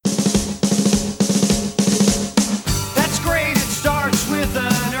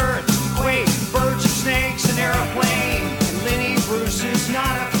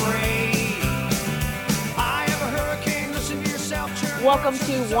Welcome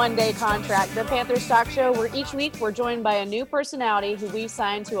to One Day Contract, the Panthers talk show where each week we're joined by a new personality who we've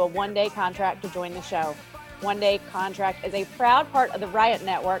signed to a one-day contract to join the show. One Day Contract is a proud part of the Riot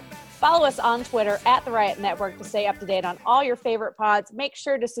Network. Follow us on Twitter at the Riot Network to stay up to date on all your favorite pods. Make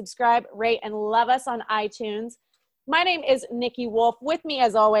sure to subscribe, rate, and love us on iTunes. My name is Nikki Wolf. With me,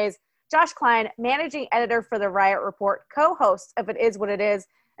 as always, Josh Klein, managing editor for the Riot Report, co-host of It Is What It Is,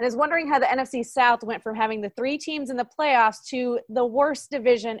 and is wondering how the NFC South went from having the three teams in the playoffs to the worst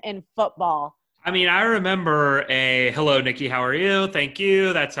division in football. I mean, I remember hello, Nikki, how are you? Thank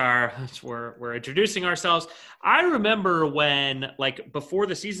you. We're introducing ourselves. I remember when, before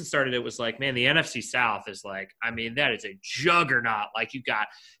the season started, it was like, man, the NFC South is that is a juggernaut. You got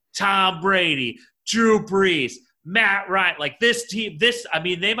Tom Brady, Drew Brees, Matt Ryan, this team,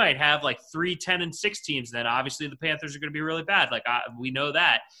 they might have 3 10-6 teams. Then obviously the Panthers are going to be really bad. We know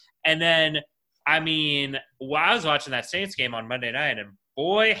that. And then, I was watching that Saints game on Monday night, and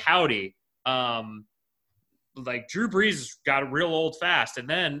boy, howdy, Drew Brees got real old fast. And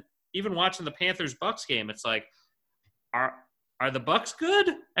then even watching the Panthers-Bucks game, it's are the Bucks good?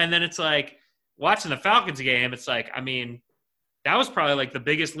 And then it's watching the Falcons game, it's that was probably the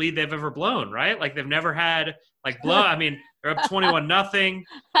biggest lead they've ever blown, right? they've never had they're up 21-0,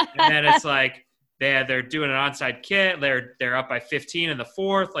 and then it's they're doing an onside kick. They're up by 15 in the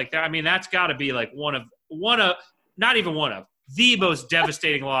fourth. That's got to be one of the most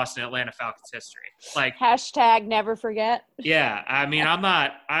devastating loss in Atlanta Falcons history. Hashtag never forget. Yeah, I'm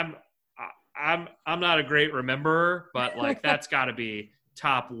not a great rememberer, but that's got to be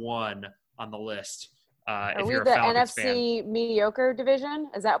top one on the list. Are if we you're a the Falcons NFC fan. mediocre division?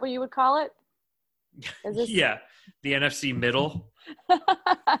 Is that what you would call it? Yeah, the NFC middle.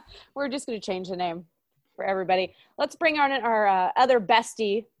 We're just going to change the name for everybody. Let's bring on our other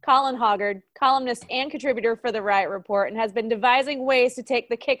bestie, Colin Hoggard, columnist and contributor for the Riot Report, and has been devising ways to take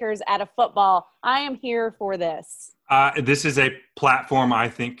the kickers out of football. I am here for this. This is a platform I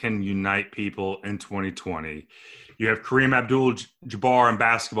think can unite people in 2020. You have Kareem Abdul-Jabbar in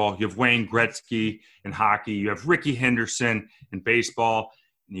basketball. You have Wayne Gretzky in hockey. You have Ricky Henderson in baseball.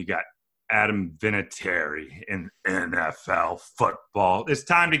 And you got Adam Vinatieri in NFL football. It's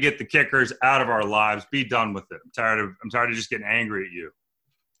time to get the kickers out of our lives. Be done with it. I'm tired of just getting angry at you.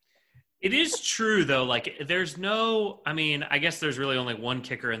 It is true, though. There's no – I guess there's really only one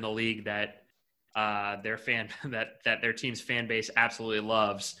kicker in the league that their team's fan base absolutely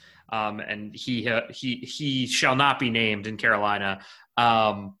loves. And he shall not be named in Carolina.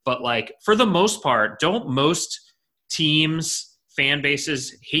 But for the most part, don't most teams' fan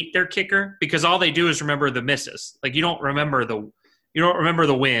bases hate their kicker because all they do is remember the misses? You don't remember the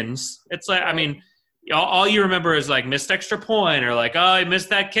wins. It's all you remember is missed extra point or oh, he missed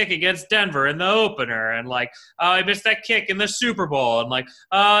that kick against Denver in the opener and oh, he missed that kick in the Super Bowl and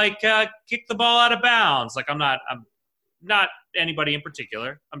oh, he kicked the ball out of bounds. I'm not anybody in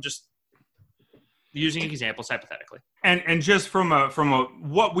particular. I'm just using examples hypothetically. And just from a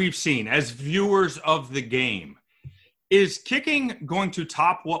what we've seen as viewers of the game, is kicking going to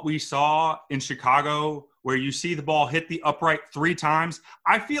top what we saw in Chicago where you see the ball hit the upright 3 times?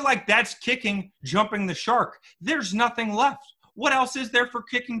 I feel like that's kicking jumping the shark. There's nothing left. What else is there for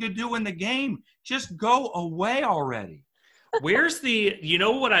kicking to do in the game? Just go away already. Where's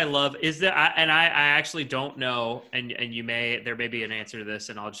what I love is that I actually don't know, and there may be an answer to this,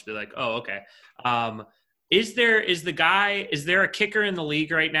 and I'll just be oh, okay. Is there a kicker in the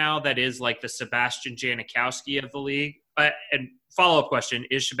league right now that is the Sebastian Janikowski of the league? And follow-up question,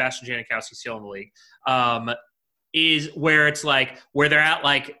 is Sebastian Janikowski still in the league? Is where it's where they're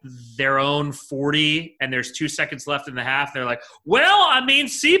at their own 40 and there's 2 seconds left in the half. They're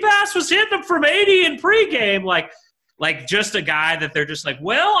Seabass was hitting them from 80 in pregame. Just a guy that they're just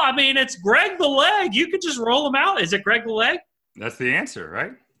it's Greg the Leg. You could just roll him out. Is it Greg the Leg? That's the answer,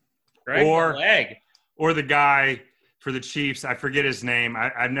 right? Greg the Leg. Or the guy for the Chiefs, I forget his name.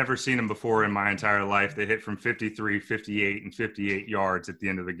 I've never seen him before in my entire life. They hit from 53, 58, and 58 yards at the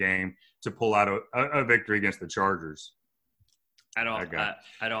end of the game to pull out a victory against the Chargers. That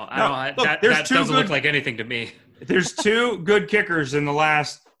doesn't look like anything to me. There's 2 good kickers in the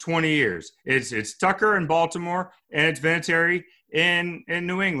last 20 years. It's Tucker in Baltimore, and it's Vinatieri in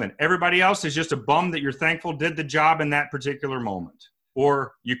New England. Everybody else is just a bum that you're thankful did the job in that particular moment.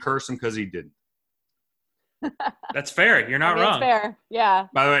 Or you curse him because he didn't. That's fair. You're not wrong. It's fair. Yeah.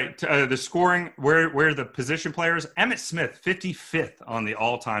 By the way, the scoring, where the position players, Emmitt Smith, 55th on the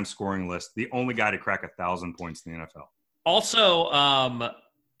all-time scoring list, the only guy to crack 1,000 points in the NFL. Also,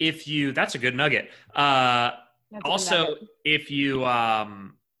 that's a good nugget.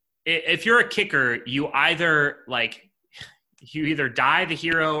 If you're a kicker, you either you either die the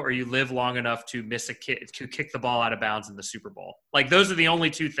hero or you live long enough to miss a to kick the ball out of bounds in the Super Bowl. Like those are the only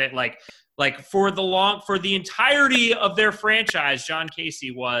two things. Like for the entirety of their franchise, John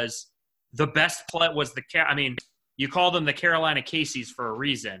Casey was the best play. You call them the Carolina Caseys for a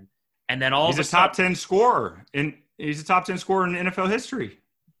reason. And then he's a top 10 scorer in NFL history.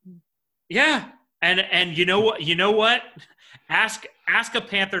 Yeah. And you know what? Ask a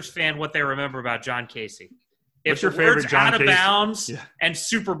Panthers fan what they remember about John Casey. What's your favorite John Casey? Out of bounds and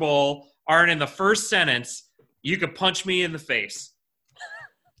Super Bowl aren't in the first sentence, you could punch me in the face.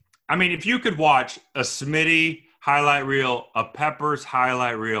 I mean, if you could watch a Smitty highlight reel, a Peppers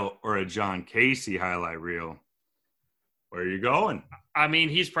highlight reel, or a John Casey highlight reel, where are you going? I mean,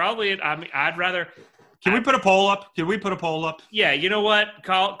 he's probably – I'd rather – Can we put a poll up? Yeah, you know what?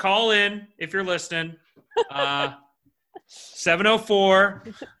 Call in if you're listening.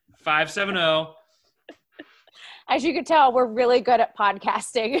 704-570. As you can tell, we're really good at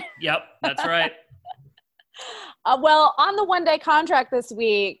podcasting. Yep, that's right. Well, on the one-day contract this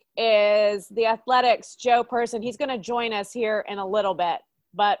week is the Athletics' Joe Person. He's going to join us here in a little bit.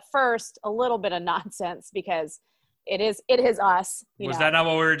 But first, a little bit of nonsense because it is us. Was that not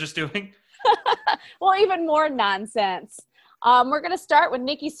what we were just doing? Well, even more nonsense. We're going to start with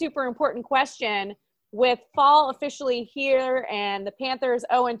Nikki's super important question. With fall officially here and the Panthers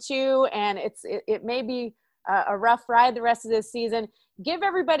 0-2, and it may be a rough ride the rest of this season, give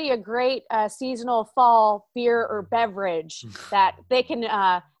everybody a great seasonal fall beer or beverage that they can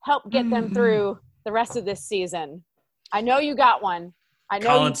help get them through the rest of this season. I know you got one. I know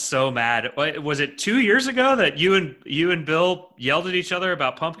Colin's so mad. Was it 2 years ago that you and Bill yelled at each other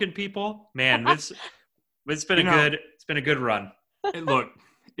about pumpkin people? Man, it's been a good run. Look,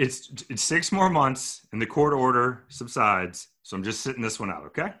 it's 6 more months and the court order subsides, so I'm just sitting this one out,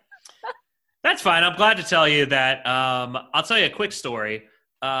 okay? That's fine. I'm glad to tell you that. I'll tell you a quick story.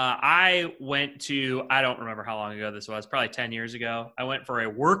 I went to, I don't remember how long ago this was, probably 10 years ago. I went for a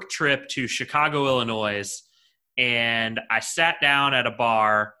work trip to Chicago, Illinois, and I sat down at a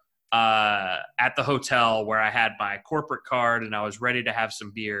bar at the hotel where I had my corporate card and I was ready to have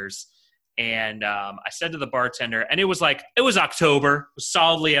some beers. And I said to the bartender, and it was October, it was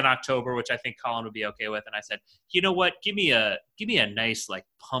solidly in October, which I think Colin would be okay with. And I said, you know what? Give me a nice like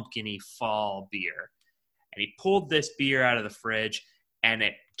pumpkin-y fall beer. And he pulled this beer out of the fridge, and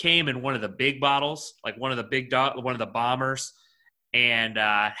it came in one of the big bottles, like one of the bombers, and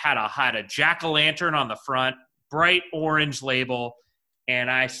had a jack-o'-lantern on the front, bright orange label.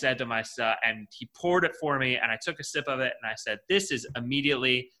 And I said to myself, and he poured it for me, and I took a sip of it, and I said, this is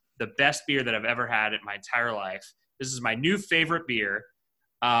immediately the best beer that I've ever had in my entire life. This is my new favorite beer.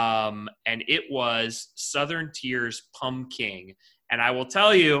 And it was Southern Tier's Pum King. And I will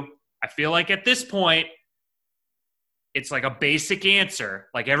tell you, I feel like at this point, it's like a basic answer.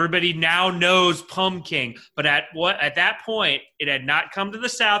 Like everybody now knows Pum King. But at that point, it had not come to the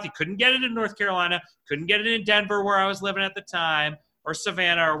South. You couldn't get it in North Carolina, couldn't get it in Denver where I was living at the time, or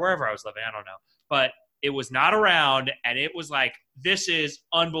Savannah or wherever I was living. I don't know. But it was not around, and it was like, this is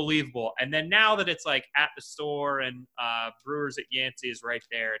unbelievable. And then now that it's like at the store and Brewers at Yancey is right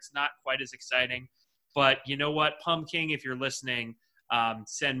there, it's not quite as exciting. But you know what, Pum King, if you're listening,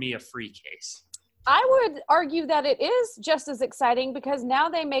 send me a free case. I would argue that it is just as exciting because now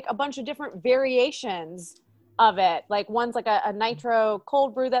they make a bunch of different variations of it. Like one's like a nitro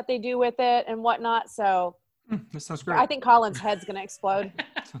cold brew that they do with it and whatnot. So that sounds great. I think Colin's head's going to explode.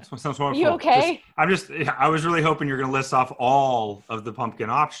 Sounds wonderful. You okay? I was really hoping you're going to list off all of the pumpkin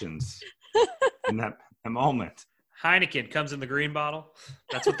options in that moment. Heineken comes in the green bottle.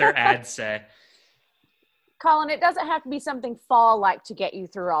 That's what their ads say. Colin, it doesn't have to be something fall-like to get you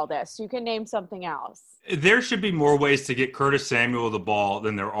through all this. You can name something else. There should be more ways to get Curtis Samuel the ball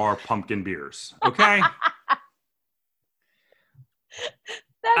than there are pumpkin beers. Okay?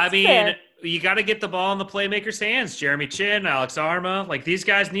 Fair. You got to get the ball in the playmakers' hands. Jeremy Chin, Alex Arma, like these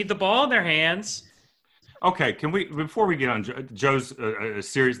guys need the ball in their hands. Okay, can we before we get on Joe's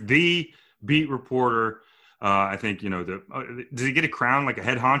series, the beat reporter? I think does he get a crown like a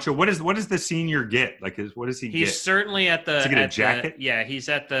head honcho? What does the senior get? Like, what does he get? He's certainly at the. Does he get a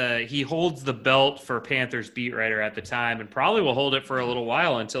jacket? He holds the belt for Panthers beat writer at the time, and probably will hold it for a little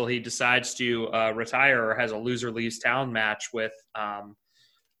while until he decides to retire or has a loser leaves town match with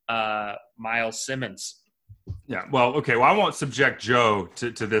Miles Simmons. Yeah, well, okay. Well, I won't subject Joe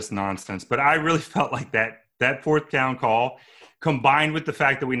to this nonsense, but I really felt like that fourth down call, combined with the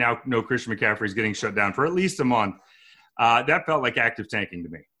fact that we now know Christian McCaffrey is getting shut down for at least a month, that felt like active tanking to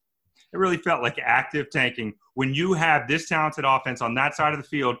me. It really felt like active tanking when you have this talented offense on that side of the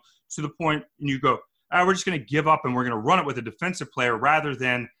field to the point and you go, we're just going to give up and we're going to run it with a defensive player rather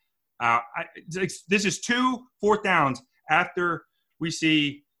than this is 2 4th downs after we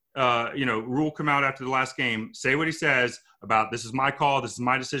see Rule come out after the last game, say what he says about this is my call, this is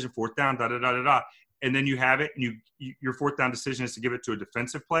my decision, 4th down, da-da-da-da-da. And then you have it, and your 4th down decision is to give it to a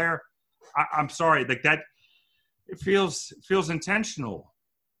defensive player. I'm sorry, like that. It feels intentional.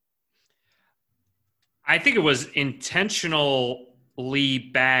 I think it was intentionally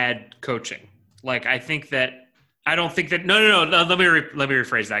bad coaching. Like I don't think that. No. Let me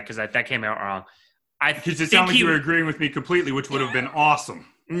rephrase that because that came out wrong. Because it sounded like you were agreeing with me completely, which would have been awesome.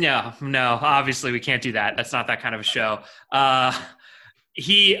 No. Obviously, we can't do that. That's not that kind of a show.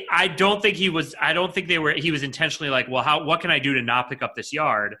 He was intentionally like, well, what can I do to not pick up this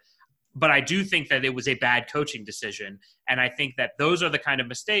yard? But I do think that it was a bad coaching decision. And I think that those are the kind of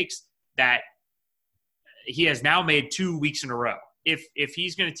mistakes that he has now made 2 weeks in a row. If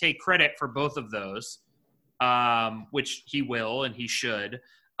he's going to take credit for both of those, which he will and he should,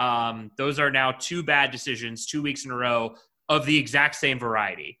 those are now 2 bad decisions 2 weeks in a row of the exact same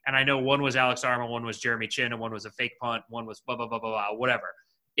variety. And I know one was Alex Armah, one was Jeremy Chinn, and one was a fake punt, one was blah, blah, blah, blah, blah, whatever.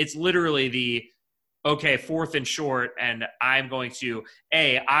 It's literally 4th and short, and I'm going to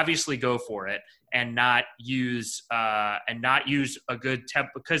obviously go for it and not use a good temp,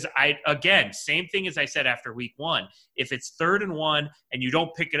 because same thing as I said after week 1. If it's 3rd and 1 and you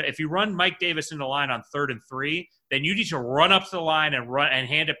don't pick it, if you run Mike Davis in the line on 3rd and 3, then you need to run up to the line and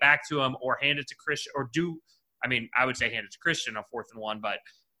hand it back to him, or hand it to Christian, I would say hand it to Christian on 4th and 1, but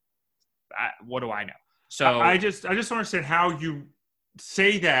what do I know? So I just don't understand how you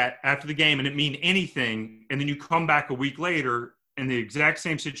say that after the game and it mean anything, and then you come back a week later in the exact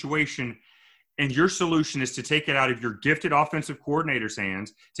same situation, and your solution is to take it out of your gifted offensive coordinator's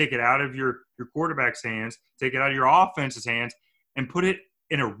hands, take it out of your quarterback's hands, take it out of your offense's hands, and put it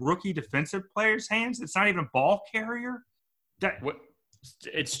in a rookie defensive player's hands. It's not even a ball carrier.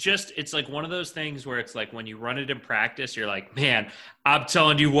 It's like one of those things where it's like when you run it in practice, you're like, man, I'm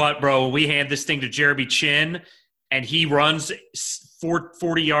telling you what, bro, when we hand this thing to Jeremy Chinn and he runs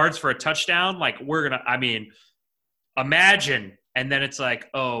 40 yards for a touchdown, like imagine. And then it's like,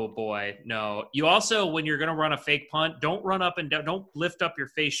 oh boy, no. You also, when you're going to run a fake punt, don't run up and down, don't lift up your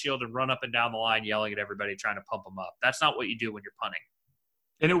face shield and run up and down the line yelling at everybody trying to pump them up. That's not what you do when you're punting.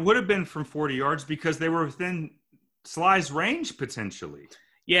 And it would have been from 40 yards because they were within Sly's range potentially.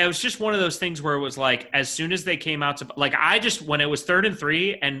 Yeah, it was just one of those things where it was like, as soon as they came out to, like, when it was 3rd and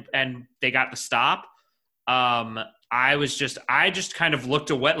 3 and they got the stop, I just kind of looked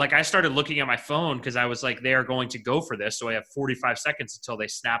away. Like, I started looking at my phone because I was like, they are going to go for this. So I have 45 seconds until they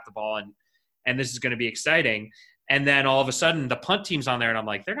snap the ball, and this is going to be exciting. And then all of a sudden the punt team's on there and I'm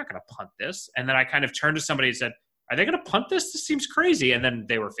like, they're not going to punt this. And then I kind of turned to somebody and said, are they going to punt this? This seems crazy. And then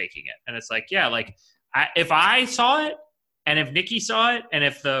they were faking it. And it's like, yeah, like if I saw it, and if Nikki saw it, and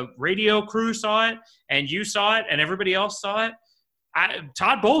if the radio crew saw it, and you saw it, and everybody else saw it,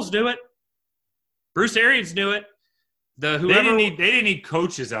 Todd Bowles knew it. Bruce Arians knew it. They didn't need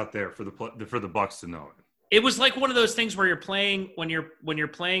coaches out there for the Bucks to know it. It was like one of those things where you're playing when you're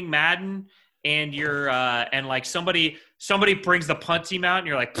playing Madden and you're and like somebody brings the punt team out and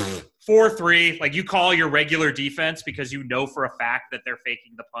you're like 4-3, like you call your regular defense because you know for a fact that they're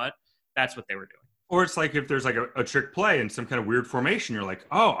faking the punt. That's what they were doing. Or it's like if there's like a trick play in some kind of weird formation, you're like,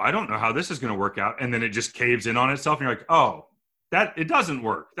 oh, I don't know how this is going to work out, and then it just caves in on itself, and you're like, oh, that it doesn't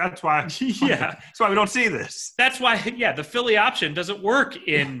work. That's why. Yeah, that's why we don't see this. That's why. Yeah, the Philly option doesn't work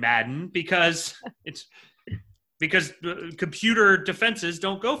in Madden because computer defenses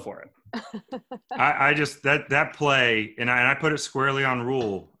don't go for it. I just that play, and I put it squarely on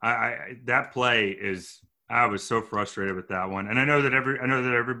Rule. That play is. I was so frustrated with that one, and I know that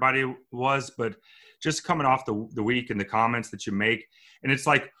everybody was, but just coming off the week and the comments that you make, and it's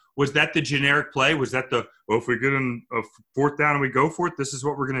like, was that the generic play? Was that if we get in a 4th down and we go for it, this is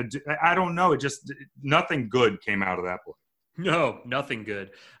what we're going to do? I don't know. Nothing good came out of that play. No, nothing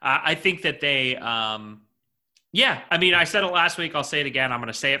good. I think that they, yeah, I mean, I said it last week. I'll say it again. I'm going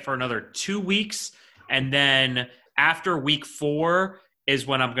to say it for another 2 weeks. And then after week 4 is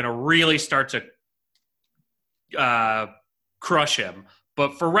when I'm going to really start to crush him.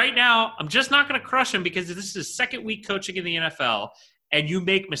 But for right now, I'm just not going to crush him because this is his 2nd week coaching in the NFL, and you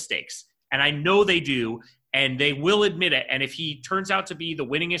make mistakes. And I know they do, and they will admit it. And if he turns out to be the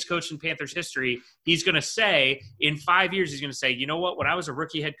winningest coach in Panthers history, he's going to say, in 5 years, he's going to say, you know what, when I was a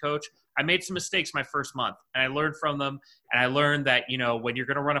rookie head coach, I made some mistakes my first month, and I learned from them. And I learned that, when you're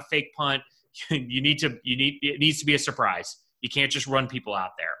going to run a fake punt, it needs to be a surprise. You can't just run people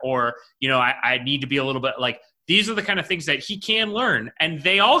out there. Or, I need to be a little bit like, these are the kind of things that he can learn, and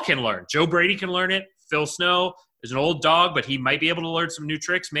they all can learn. Joe Brady can learn it. Phil Snow is an old dog, but he might be able to learn some new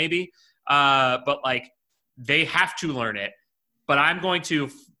tricks maybe. But like they have to learn it. But I'm going to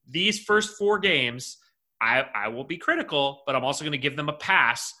 – these first 4 games, I will be critical, but I'm also going to give them a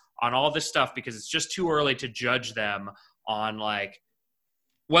pass on all this stuff because it's just too early to judge them on like,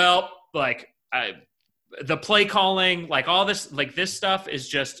 well, like the play calling, like all this, like this stuff is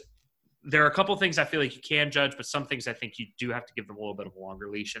just – there are a couple things I feel like you can judge, but some things I think you do have to give them a little bit of a longer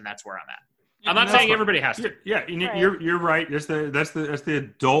leash, and that's where I'm at. I'm not saying everybody has to. Yeah, you're right. That's the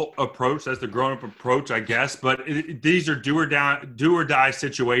adult approach. That's the grown up approach, I guess. But these are do or die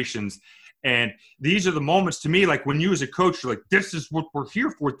situations, and these are the moments to me. Like when you as a coach, you're like, this is what we're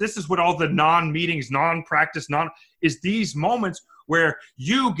here for. This is what all the non-meetings, non-practice, is these moments where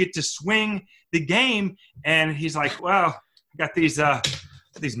you get to swing the game. And he's like, well, I got these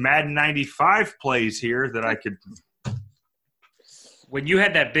Madden 95 plays here that I could. When you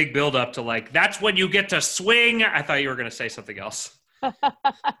had that big build up to like, that's when you get to swing, I thought you were going to say something else.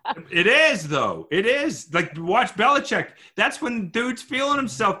 It is, though. It is. Like, watch Belichick. That's when dude's feeling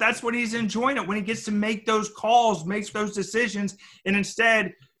himself. That's when he's enjoying it, when he gets to make those calls, makes those decisions. And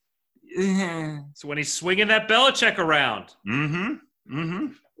instead. So when he's swinging that Belichick around.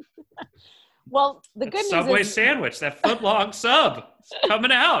 Well, the good news Subway is sandwich, that foot-long sub, it's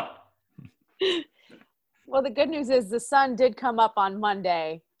coming out. Well, the good news is the sun did come up on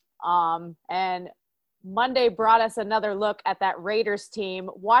Monday, and Monday brought us another look at that Raiders team.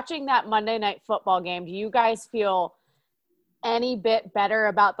 Watching that Monday Night Football game, do you guys feel any bit better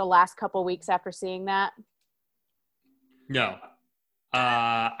about the last couple weeks after seeing that? No.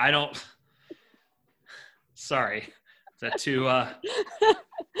 I don't. Sorry. Is that too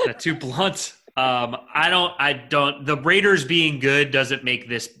blunt? I don't. The Raiders being good doesn't make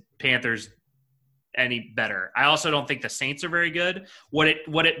this Panthers any better. I also don't think the Saints are very good. What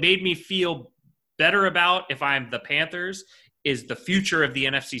it made me feel better about, if I'm the Panthers, is the future of the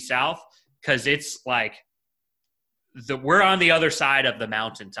NFC South, because it's like we're on the other side of the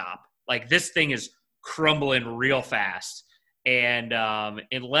mountaintop. Like this thing is crumbling real fast, and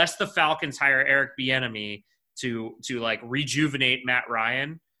unless the Falcons hire Eric Bieniemy to like rejuvenate Matt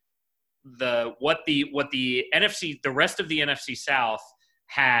Ryan, what the NFC, the rest of the NFC South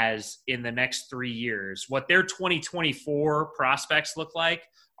has in the next 3 years, what their 2024 prospects look like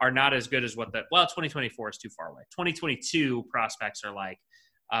are not as good as 2024 is too far away. 2022 prospects are like,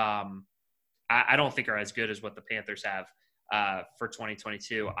 I don't think are as good as what the Panthers have for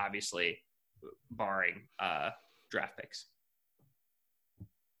 2022, obviously barring draft picks.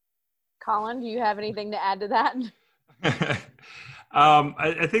 Colin, do you have anything to add to that?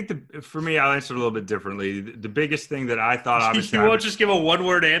 I think for me, I'll answer it a little bit differently. The biggest thing that I thought, obviously, you won't just give a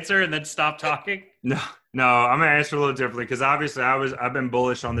one-word answer and then stop talking. No, I'm gonna answer a little differently because obviously I've been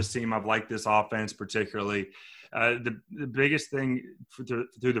bullish on this team. I've liked this offense particularly. The biggest thing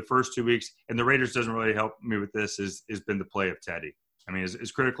through the first 2 weeks, and the Raiders doesn't really help me with this, has been the play of Teddy. I mean,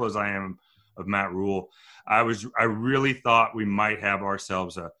 as critical as I am of Matt Rule, I really thought we might have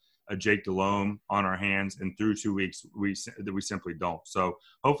ourselves a Jake Delhomme on our hands, and through 2 weeks we simply don't. So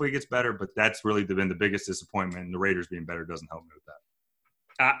hopefully it gets better, but that's really been the biggest disappointment, and the Raiders being better doesn't help me with that.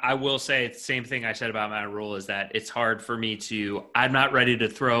 I will say the same thing I said about Matt Rule, is that it's hard for me I'm not ready to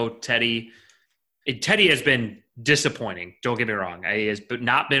throw Teddy. Teddy has been disappointing. Don't get me wrong. He has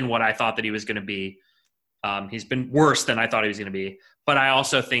not been what I thought that he was going to be. He's been worse than I thought he was going to be. But I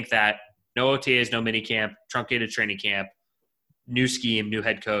also think that no OTAs, no mini camp, truncated training camp, new scheme, new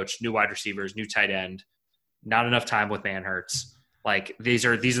head coach, new wide receivers, new tight end, not enough time with Manhertz. Like these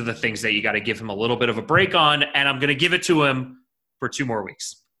are the things that you got to give him a little bit of a break on, and I'm going to give it to him for 2 more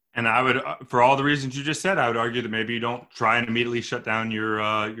weeks. And I would, for all the reasons you just said, I would argue that maybe you don't try and immediately shut down your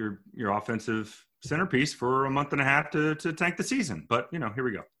offensive centerpiece for a month and a half to tank the season. But here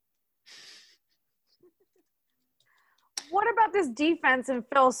we go. What about this defense and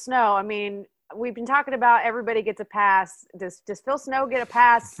Phil Snow? I mean, we've been talking about everybody gets a pass. Does Phil Snow get a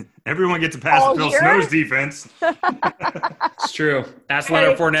pass? Everyone gets a pass to Phil Snow's defense. It's true. Ask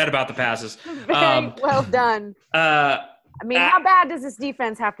Leonard Fournette about the passes. Very well done. I mean, how bad does this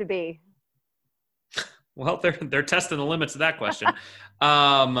defense have to be? Well, they're testing the limits of that question.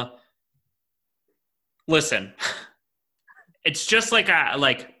 Listen, it's just again,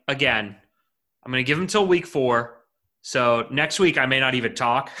 I'm going to give them till week 4. So next week I may not even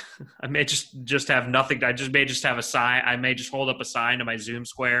talk. I may just have nothing. I may just have a sign. I may just hold up a sign to my Zoom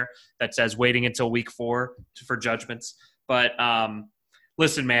square that says waiting until week 4 for judgments. But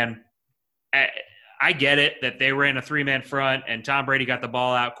listen, man, I get it that they ran a 3-man front and Tom Brady got the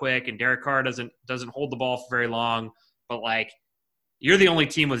ball out quick and Derek Carr doesn't hold the ball for very long. But you're the only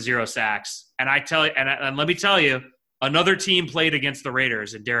team with 0 sacks. And and let me tell you, another team played against the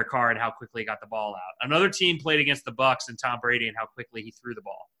Raiders and Derek Carr and how quickly he got the ball out. Another team played against the Bucs and Tom Brady and how quickly he threw the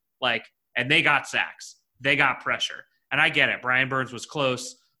ball. And they got sacks. They got pressure. And I get it. Brian Burns was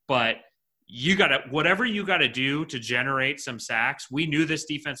close, but whatever you got to do to generate some sacks. We knew this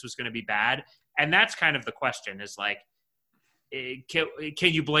defense was going to be bad. And that's kind of the question is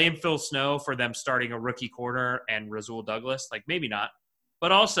can you blame Phil Snow for them starting a rookie corner and Rasul Douglas? Maybe not.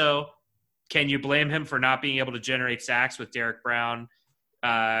 But also, can you blame him for not being able to generate sacks with Derek Brown,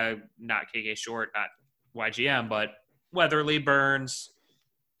 not KK Short, not YGM, but Weatherly, Burns,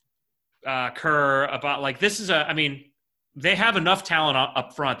 Kerr? They have enough talent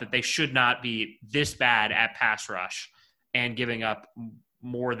up front that they should not be this bad at pass rush and giving up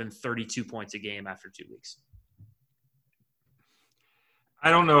more than 32 points a game after 2 weeks. I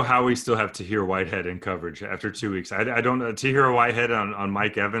don't know how we still have Tahir Whitehead in coverage after 2 weeks. I don't know. Tahir Whitehead on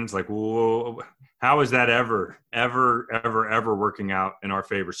Mike Evans, whoa, how is that ever working out in our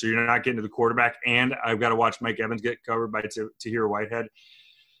favor? So you're not getting to the quarterback, and I've got to watch Mike Evans get covered by Tahir Whitehead.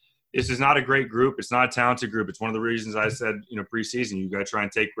 This is not a great group. It's not a talented group. It's one of the reasons I said, preseason, you got to try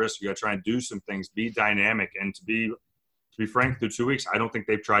and take risks. You got to try and do some things, be dynamic. And to be frank, through 2 weeks, I don't think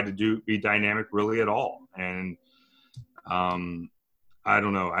they've tried to be dynamic really at all. And I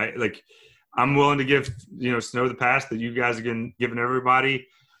don't know. I'm willing to give Snow the pass that you guys have given everybody,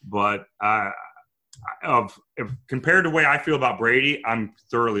 but compared to the way I feel about Brady, I'm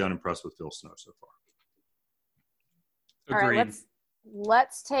thoroughly unimpressed with Phil Snow so far. Agreed. All right,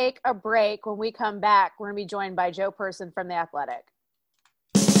 let's take a break. When we come back, we're going to be joined by Joe Person from The Athletic.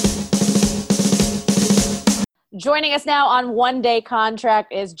 Joining us now on One Day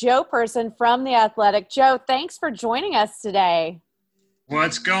Contract is Joe Person from The Athletic. Joe, thanks for joining us today.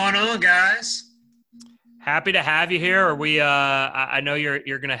 What's going on, guys? Happy to have you here. Are we? I know you're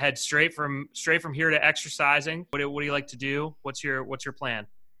going to head straight from here to exercising. What do you like to do? What's your plan?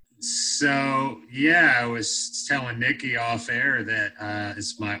 So yeah, I was telling Nikki off air that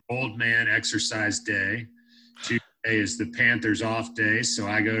it's my old man exercise day. Tuesday is the Panthers off day, so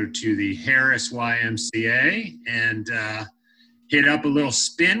I go to the Harris YMCA and hit up a little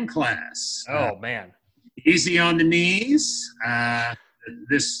spin class. Oh man, easy on the knees.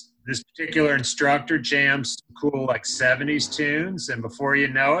 This particular instructor jams cool 70s tunes, and before you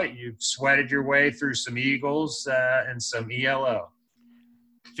know it, you've sweated your way through some Eagles and some ELO.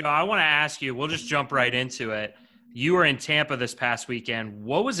 Joe, I want to ask you, we'll just jump right into it. You were in Tampa this past weekend.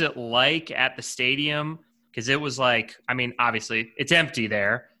 What was it like at the stadium? Because it was obviously it's empty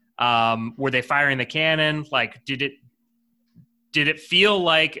there. Were they firing the cannon? Did it feel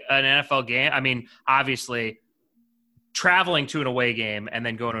like an NFL game? Obviously – traveling to an away game and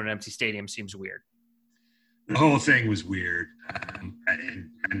then going to an empty stadium seems weird. The whole thing was weird. And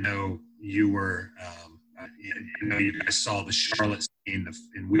I know you were, you guys saw the Charlotte scene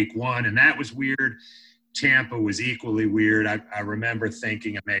in week 1, and that was weird. Tampa was equally weird. I remember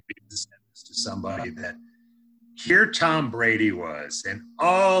thinking, and maybe this to somebody, that here Tom Brady was, and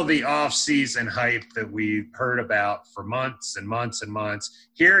all the off-season hype that we heard about for months and months and months.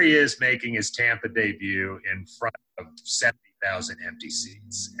 Here he is making his Tampa debut in front of 70,000 empty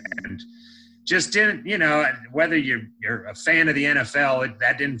seats, and just didn't, whether you're a fan of the NFL,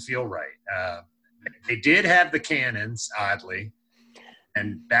 that didn't feel right. They did have the cannons, oddly,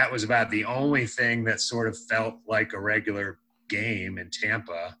 and that was about the only thing that sort of felt like a regular game in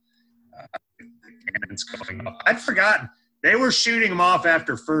Tampa. The cannons going up. I'd forgotten they were shooting them off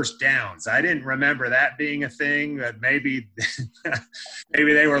after first downs. I didn't remember that being a thing. That maybe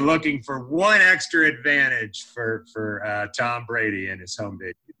they were looking for one extra advantage for Tom Brady in his home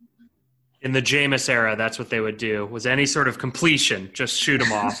debut. In the Jameis era, that's what they would do. Was any sort of completion, just shoot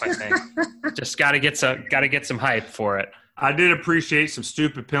them off. I think just got to get some hype for it. I did appreciate some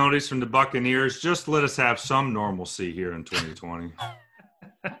stupid penalties from the Buccaneers. Just let us have some normalcy here in 2020.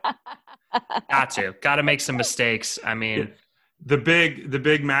 Got to make some mistakes. The big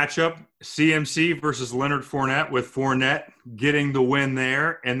matchup, CMC versus Leonard Fournette, with Fournette getting the win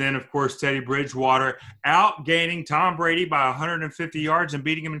there. And then, of course, Teddy Bridgewater outgaining Tom Brady by 150 yards and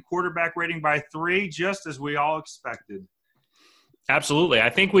beating him in quarterback rating by 3, just as we all expected. Absolutely. I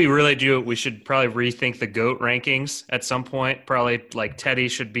think we really do. We should probably rethink the GOAT rankings at some point. Probably Teddy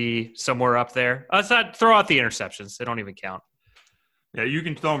should be somewhere up there. Let's not throw out the interceptions. They don't even count. Yeah, you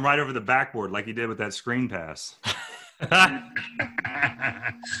can throw him right over the backboard like he did with that screen pass.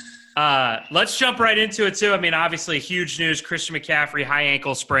 Let's jump right into it, too. Obviously, huge news. Christian McCaffrey, high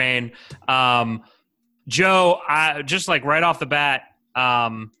ankle sprain. Joe, just right off the bat,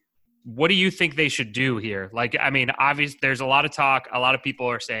 what do you think they should do here? Like, I mean, obviously there's a lot of talk. A lot of people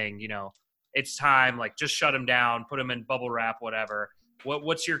are saying, it's time, like just shut him down, put him in bubble wrap, whatever.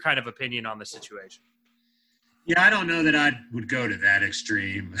 What's your kind of opinion on the situation? Yeah, I don't know that I would go to that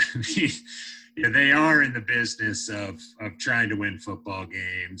extreme. Yeah, they are in the business of trying to win football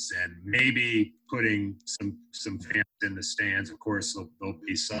games and maybe putting some fans in the stands. Of course, there'll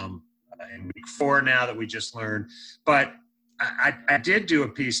be some in week 4 now that we just learned. But I did do a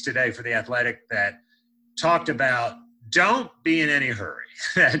piece today for The Athletic that talked about don't be in any hurry.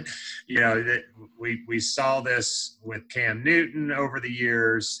 That we saw this with Cam Newton over the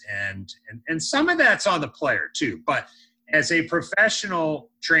years, and some of that's on the player too. But as a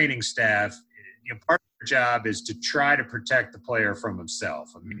professional training staff, part of their job is to try to protect the player from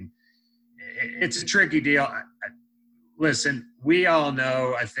himself. I mean, it's a tricky deal. Listen, we all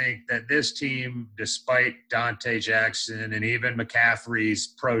know, I think, that this team, despite Dante Jackson and even McCaffrey's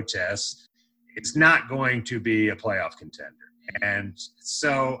protests, it's not going to be a playoff contender. And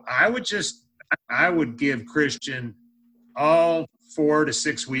so I would give Christian all 4 to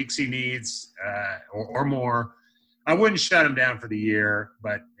 6 weeks he needs or more. I wouldn't shut him down for the year,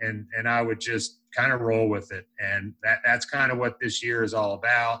 but and I would just kind of roll with it. And that's kind of what this year is all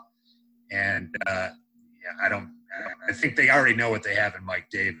about. And I think they already know what they have in Mike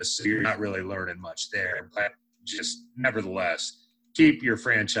Davis, so you're not really learning much there. But just nevertheless, keep your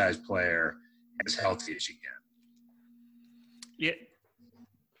franchise player as healthy as you can. Yeah.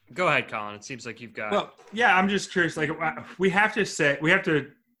 Go ahead, Colin. It seems like you've got. Well, yeah, I'm just curious. Like, we have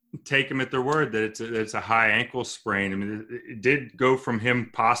to take him at their word that it's a high ankle sprain. I mean, it did go from him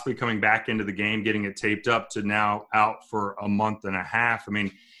possibly coming back into the game, getting it taped up, to now out for a month and a half. I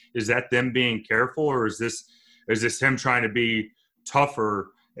mean, is that them being careful, or is this him trying to be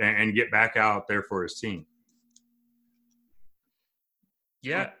tougher and get back out there for his team?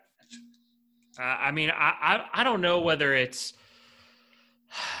 Yeah. I mean, I don't know whether it's –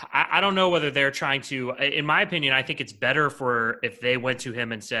 I don't know whether they're trying to – in my opinion, I think it's better for if they went to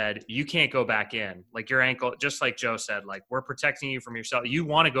him and said, you can't go back in. Like, your ankle – just like Joe said, like, we're protecting you from yourself. You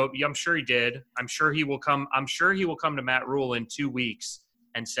want to go – I'm sure he did. I'm sure he will come to Matt Rule in 2 weeks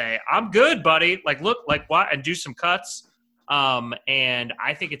and say, I'm good, buddy. Like, look, like what? And do some cuts. And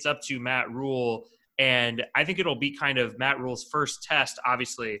I think it's up to Matt Rule. And I think it'll be kind of Matt Rule's first test,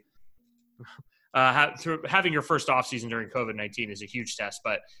 obviously – having your first offseason during COVID-19 is a huge test,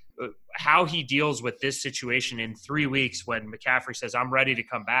 but how he deals with this situation in 3 weeks when McCaffrey says, I'm ready to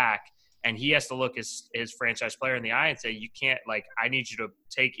come back, and he has to look his franchise player in the eye and say, you can't, like, I need you to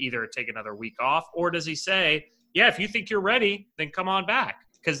take another week off, or does he say, yeah, if you think you're ready, then come on back?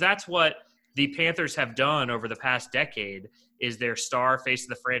 Because that's what the Panthers have done over the past decade, is their star face of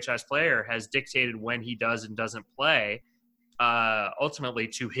the franchise player has dictated when he does and doesn't play, ultimately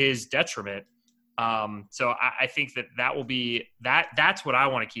to his detriment. So I think that will be that's what I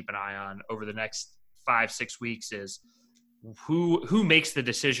want to keep an eye on over the next 5-6 weeks, is who makes the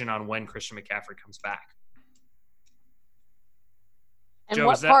decision on when Christian McCaffrey comes back. And Joe,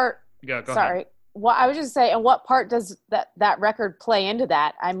 what part? Go sorry. ahead. Well, I was just saying, and what part does that record play into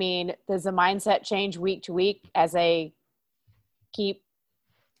that? I mean, does the mindset change week to week as they keep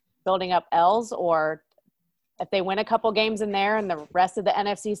building up L's, or if they win a couple games in there and the rest of the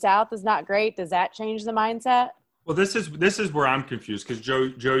NFC South is not great, does that change the mindset? Well, this is where I'm confused, because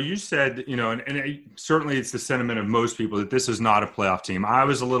Joe, you said, and certainly it's the sentiment of most people that this is not a playoff team. I've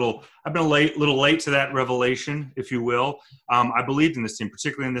been a little late to that revelation, if you will. I believed in this team,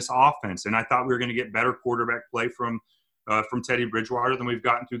 particularly in this offense, and I thought we were going to get better quarterback play from Teddy Bridgewater than we've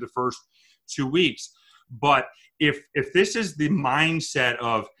gotten through the first 2 weeks. But if this is the mindset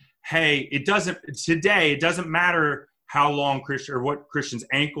of, hey, it doesn't matter how long Christian or what Christian's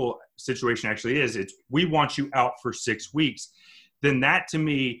ankle situation actually is. It's, we want you out for 6 weeks. Then that to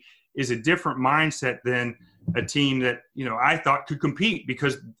me is a different mindset than a team that, I thought could compete,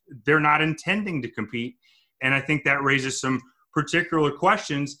 because they're not intending to compete. And I think that raises some particular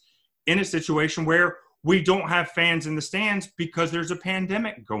questions in a situation where we don't have fans in the stands because there's a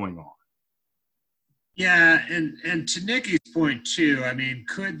pandemic going on. Yeah, and to Nicky's point too, I mean,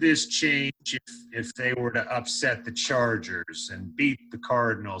 could this change if they were to upset the Chargers and beat the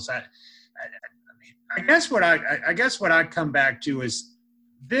Cardinals? I guess what I'd come back to is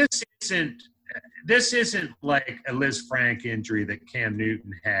this isn't like a Liz Frank injury that Cam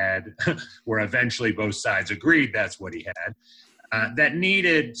Newton had, where eventually both sides agreed that's what he had, that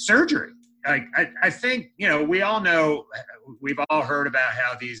needed surgery. I think, we all know, we've all heard about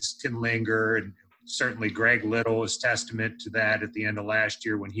how these can linger, and certainly Greg Little is testament to that at the end of last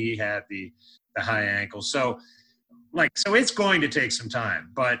year when he had the high ankle. So, so it's going to take some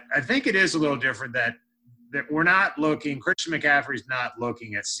time, but I think it is a little different that we're not looking, Christian McCaffrey's not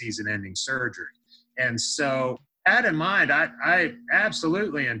looking at season-ending surgery. And so that in mind, I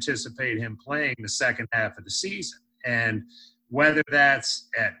absolutely anticipate him playing the second half of the season. And whether that's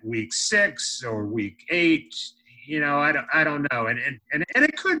at week 6 or week 8, I don't know. And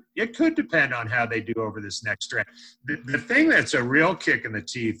it could depend on how they do over this next stretch. The thing that's a real kick in the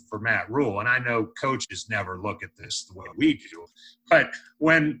teeth for Matt Rule, and I know coaches never look at this the way we do, but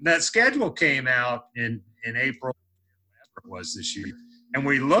when that schedule came out in April, whatever it was this year, and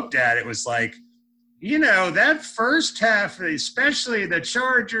we looked at it, it was like, that first half, especially the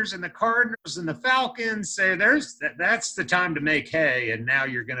Chargers and the Cardinals and the Falcons, say that's the time to make hay, and now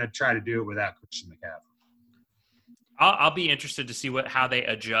you're going to try to do it without Christian McCaffrey. I'll be interested to see how they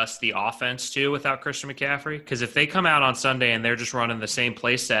adjust the offense too without Christian McCaffrey, because if they come out on Sunday and they're just running the same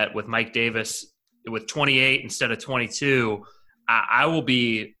play set with Mike Davis with 28 instead of 22, I will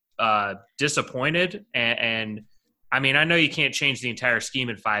be disappointed. And I mean, I know you can't change the entire scheme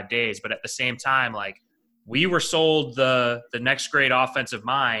in 5 days, but at the same time, like, we were sold the next great offensive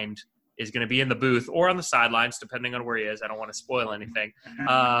mind is going to be in the booth or on the sidelines, depending on where he is. I don't want to spoil anything.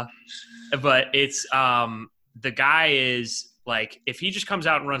 But it's the guy is like, if he just comes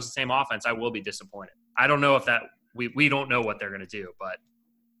out and runs the same offense, I will be disappointed. I don't know if that we don't know what they're going to do, but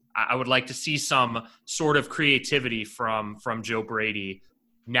I would like to see some sort of creativity from Joe Brady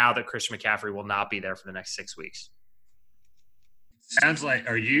now that Christian McCaffrey will not be there for the next 6 weeks. Sounds like,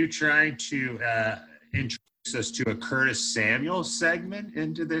 are you trying to introduce us to a Curtis Samuel segment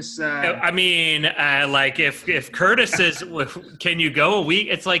into this? I mean, like if Curtis is, can you go a week?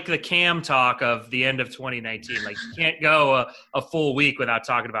 It's like the Cam talk of the end of 2019. Like, you can't go a full week without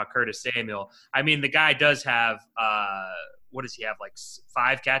talking about Curtis Samuel. I mean, the guy does have, what does he have? Like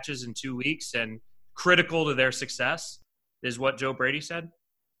 5 catches in 2 weeks, and critical to their success is what Joe Brady said.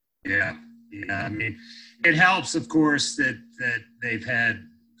 Yeah. I mean, it helps, of course, that they've had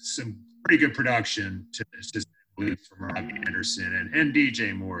some pretty good production from Robbie Anderson and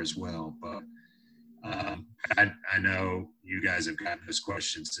DJ Moore as well. But I know you guys have gotten those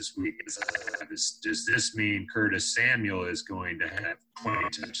questions this week. Does this mean Curtis Samuel is going to have 20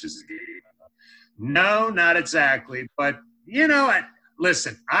 touches a game? No, not exactly. But,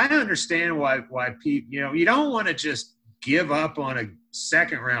 listen, I understand why people, you don't want to just give up on a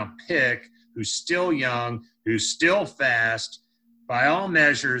second-round pick who's still young, who's still fast, by all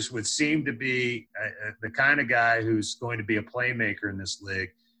measures would seem to be the kind of guy who's going to be a playmaker in this league.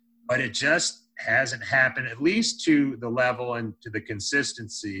 But it just hasn't happened, at least to the level and to the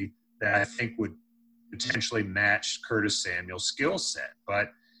consistency that I think would potentially match Curtis Samuel's skill set. But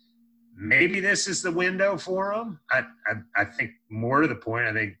maybe this is the window for him. I think more to the point,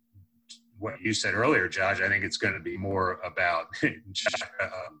 I think what you said earlier, Josh, I think it's going to be more about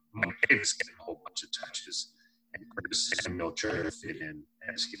Mike Davis getting a whole bunch of touches and Curtis Samuel trying to fit in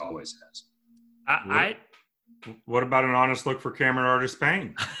as he always has. What about an honest look for Cameron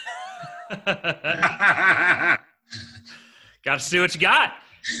Artis-Payne? Got to see what you got.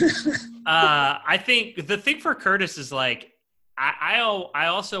 I think the thing for Curtis is like, I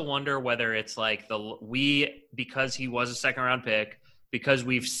also wonder whether it's like because he was a second round pick, because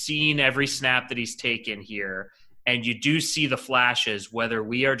we've seen every snap that he's taken here, and you do see the flashes, whether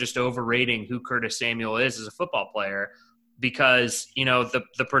we are just overrating who Curtis Samuel is as a football player, because,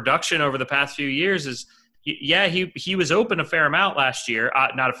 the production over the past few years is, he was open a fair amount last year,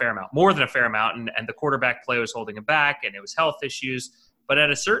 not a fair amount, more than a fair amount, and the quarterback play was holding him back, and it was health issues. But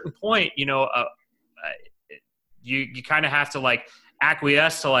at a certain point, you kind of have to like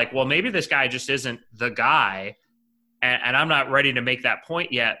acquiesce to like, well, maybe this guy just isn't the guy. And I'm not ready to make that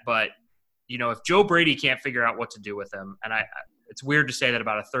point yet, but, if Joe Brady can't figure out what to do with him, and it's weird to say that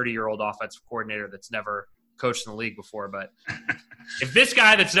about a 30-year-old offensive coordinator that's never coached in the league before, but if this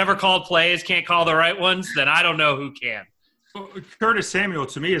guy that's never called plays can't call the right ones, then I don't know who can. Well, Curtis Samuel,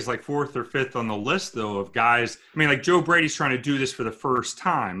 to me, is like 4th or 5th on the list, though, of guys. I mean, like, Joe Brady's trying to do this for the first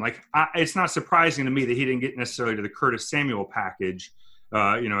time. Like, it's not surprising to me that he didn't get necessarily to the Curtis Samuel package,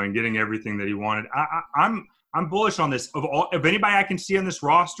 and getting everything that he wanted. I'm bullish on this. Of anybody I can see on this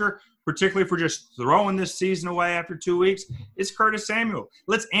roster, particularly for just throwing this season away after 2 weeks, it's Curtis Samuel.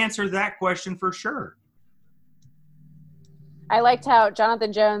 Let's answer that question for sure. I liked how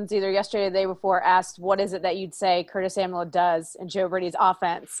Jonathan Jones, either yesterday or the day before, asked, what is it that you'd say Curtis Samuel does in Joe Brady's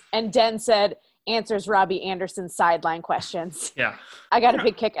offense? And Den said, answers Robbie Anderson's sideline questions. Yeah. I got a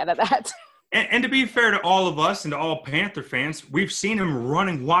big kick out of that. And to be fair to all of us and to all Panther fans, we've seen him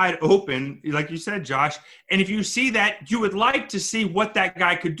running wide open, like you said, Josh. And if you see that, you would like to see what that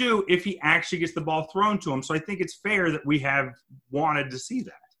guy could do if he actually gets the ball thrown to him. So I think it's fair that we have wanted to see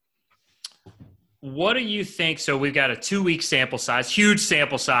that. What do you think? So we've got a 2-week sample size, huge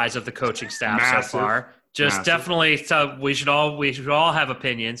sample size of the coaching staff Massive. so far. Just Massive. Definitely, so we should all have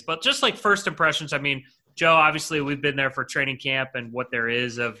opinions. But just like first impressions, I mean, Joe, obviously we've been there for training camp and what there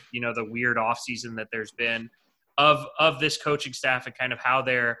is of, the weird offseason that there's been of this coaching staff and kind of how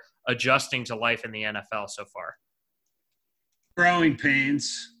they're adjusting to life in the NFL so far. Growing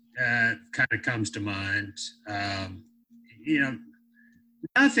pains kind of comes to mind.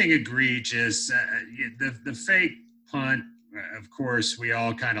 Nothing egregious. The fake punt, of course, we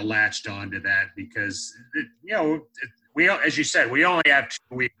all kind of latched onto that because, we, as you said, we only have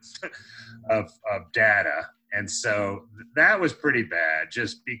 2 weeks of data. And so that was pretty bad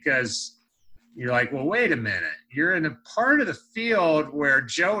just because you're like, well, wait a minute. You're in a part of the field where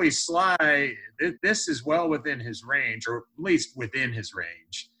Joey Sly, this is well within his range, or at least within his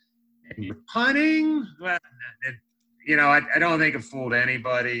range. And you're punting? Well, I don't think it fooled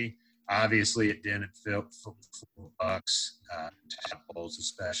anybody. Obviously, it didn't fool Bucks, Bulls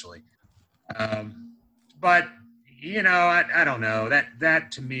especially. But I don't know.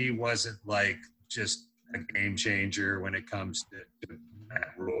 That to me wasn't like just a game changer when it comes to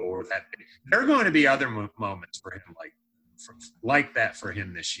that rule or that. There are going to be other moments for him like that for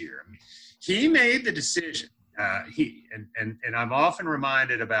him this year. I mean, he made the decision. And I'm often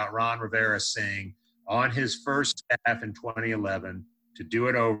reminded about Ron Rivera saying on his first staff in 2011 to do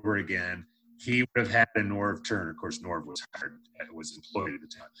it over again, he would have had a Norv Turner. Of course, Norv was employed at the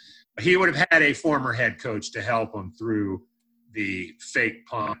time. But he would have had a former head coach to help him through the fake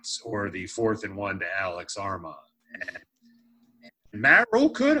punts or the 4th and 1 to Alex Armand. And Matt Rule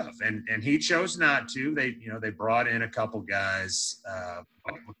could have, and he chose not to. They brought in a couple guys,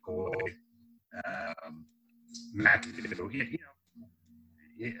 Mike McCoy, McAdoo.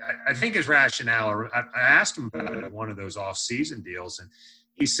 I think his rationale. I asked him about one of those off-season deals, and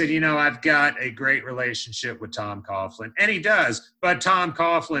he said, I've got a great relationship with Tom Coughlin. And he does, but Tom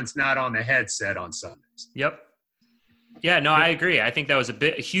Coughlin's not on the headset on Sundays. Yep. Yeah, no, I agree. I think that was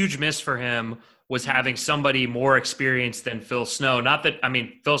a huge miss for him was having somebody more experienced than Phil Snow. Not that,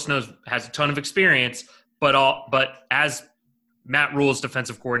 Phil Snow has a ton of experience, but as Matt Rule's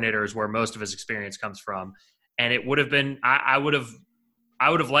defensive coordinator is where most of his experience comes from. And it would have been, I would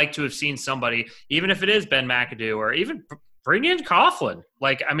have liked to have seen somebody, even if it is Ben McAdoo or even bring in Coughlin.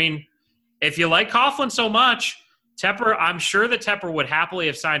 If you like Coughlin so much, Tepper, I'm sure that Tepper would happily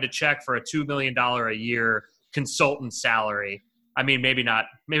have signed a check for a $2 million a year consultant salary. Maybe not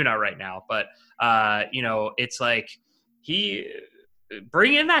right now, but it's like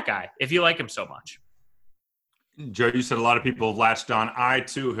bring in that guy if you like him so much. Joe, you said a lot of people have latched on. I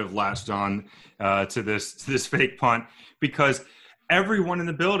too have latched on to this fake punt because everyone in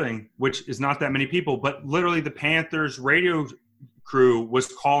the building, which is not that many people, but literally the Panthers radio crew was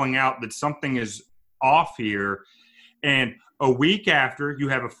calling out that something is off here. And a week after, you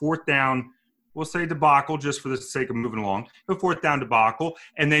have a 4th down, we'll say debacle just for the sake of moving along, a 4th down debacle.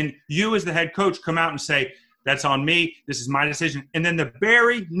 And then you as the head coach come out and say, that's on me. This is my decision. And then the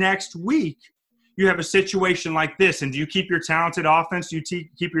very next week, you have a situation like this. And do you keep your talented offense? Do you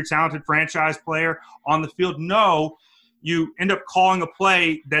keep your talented franchise player on the field? No. You end up calling a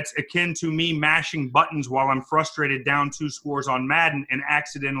play that's akin to me mashing buttons while I'm frustrated down 2 scores on Madden and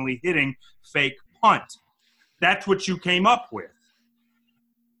accidentally hitting fake punt. That's what you came up with.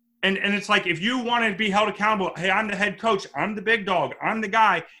 And it's like if you want to be held accountable, hey, I'm the head coach, I'm the big dog, I'm the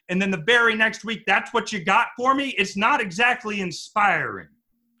guy, and then the very next week, that's what you got for me, it's not exactly inspiring.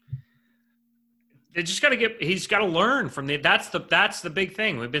 They just he's got to learn from that's the big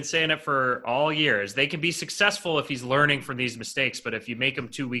thing. We've been saying it for all years. They can be successful if he's learning from these mistakes, but if you make them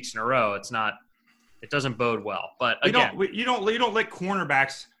 2 weeks in a row, it doesn't bode well. But again, you don't let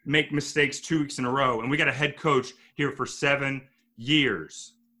cornerbacks make mistakes 2 weeks in a row. And we got a head coach here for 7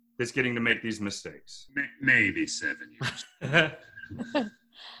 years that's getting to make these mistakes. Maybe 7 years.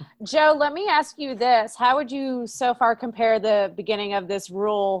 Joe, let me ask you this. How would you so far compare the beginning of this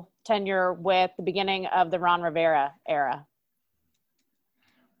Rule tenure with the beginning of the Ron Rivera era?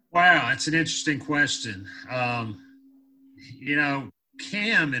 Wow, that's an interesting question. Cam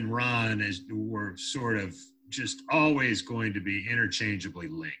and Ron were sort of just always going to be interchangeably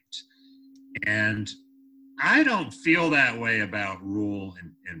linked. And I don't feel that way about Rule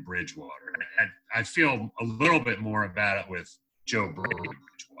and Bridgewater. I feel a little bit more about it with Joe Burrow and Bridgewater.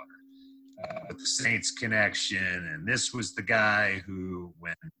 With the Saints connection, and this was the guy who,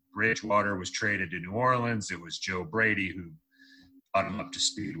 when Bridgewater was traded to New Orleans. It was Joe Brady who brought him up to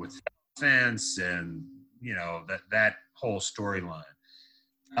speed with offense, and that whole storyline.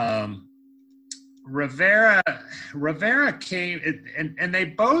 Rivera came, and they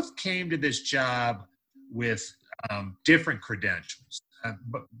both came to this job with different credentials,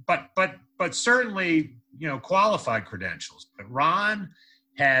 but certainly qualified credentials. But Ron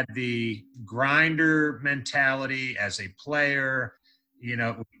had the grinder mentality as a player.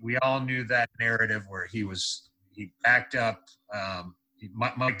 We all knew that narrative where he backed up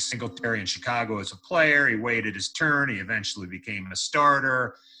Mike Singletary in Chicago as a player. He waited his turn. He eventually became a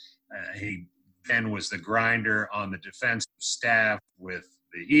starter. He then was the grinder on the defensive staff with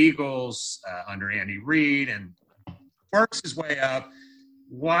the Eagles under Andy Reid, and works his way up,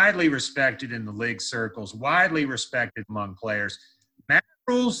 widely respected in the league circles, widely respected among players. Matt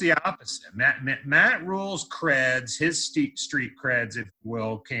Rule's the opposite. Matt Rule's creds, his street creds, if you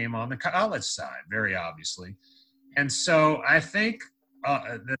will, came on the college side, very obviously. And so I think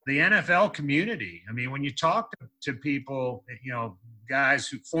the NFL community, I mean, when you talk to people,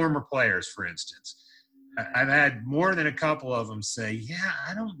 guys former players, for instance, I've had more than a couple of them say, yeah,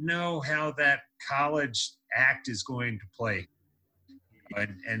 I don't know how that college act is going to play.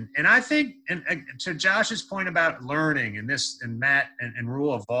 And I think, and to Josh's point about learning and Matt and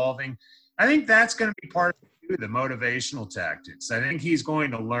Rule evolving, I think that's going to be part of the motivational tactics. I think he's going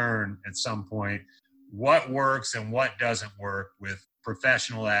to learn at some point what works and what doesn't work with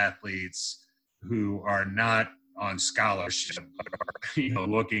professional athletes who are not on scholarship, but are,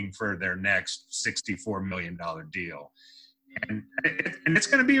 looking for their next $64 million deal. And it's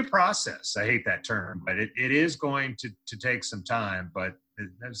going to be a process. I hate that term, but it is going to take some time. But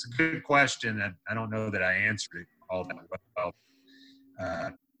that's a good question. And I don't know that I answered it all that well.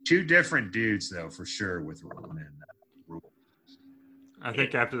 Two different dudes, though, for sure, with Ron and Rule. I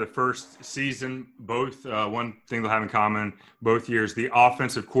think after the first season, both one thing they'll have in common, both years, the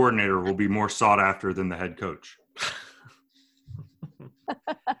offensive coordinator will be more sought after than the head coach.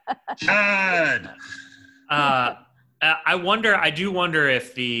 Good. I do wonder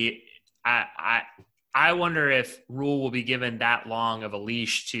if I wonder if Rule will be given that long of a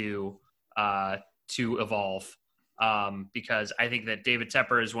leash to evolve, because I think that David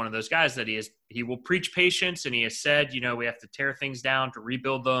Tepper is one of those guys that he will preach patience, and he has said, we have to tear things down to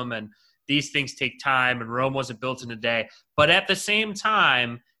rebuild them, and these things take time, and Rome wasn't built in a day. But at the same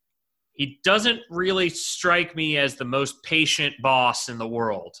time, he doesn't really strike me as the most patient boss in the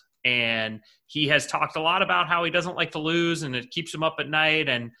world. And he has talked a lot about how he doesn't like to lose, and it keeps him up at night.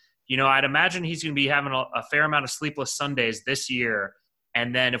 And, I'd imagine he's going to be having a fair amount of sleepless Sundays this year.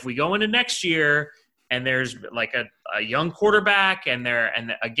 And then if we go into next year and there's like a young quarterback and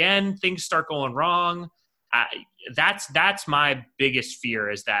again, things start going wrong, that's my biggest fear,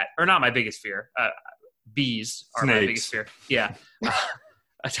 is that, or not my biggest fear. Bees are Snakes. My biggest fear. Yeah.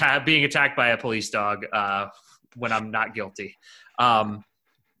 Being attacked by a police dog when I'm not guilty.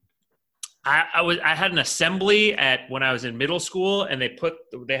 I had an assembly when I was in middle school, and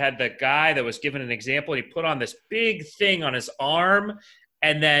they had the guy that was given an example, and he put on this big thing on his arm,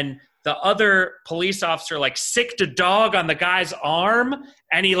 and then the other police officer sicked a dog on the guy's arm,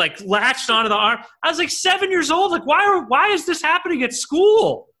 and he latched onto the arm. I was 7 years old. Why is this happening at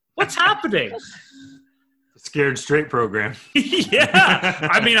school? What's happening? Scared Straight program. Yeah.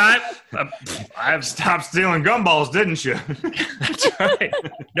 I mean, I've stopped stealing gumballs, didn't you? That's right.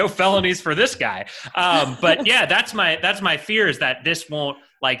 No felonies for this guy. But yeah, that's my fear, is that this won't,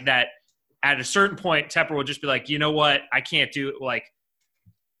 that at a certain point, Tepper will just be like, you know what? I can't do it.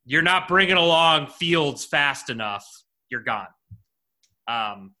 You're not bringing along Fields fast enough. You're gone.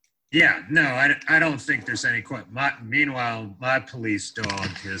 Yeah, no, I don't think there's any question. Meanwhile, my police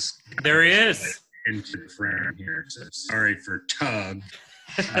dog is. There he is. Into the frame here. So sorry for Tug,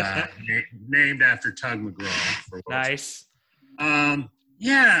 named after Tug McGraw. Nice.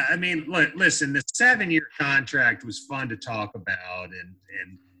 Yeah, I mean, listen, the 7-year contract was fun to talk about,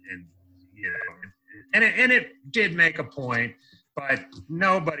 and it did make a point, but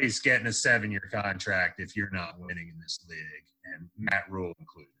nobody's getting a 7-year contract if you're not winning in this league, and Matt Rule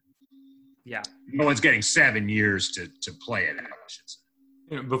included. Yeah. No one's getting 7 years to play it out, I should say.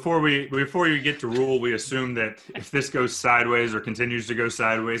 Before you get to Rule, we assume that if this goes sideways or continues to go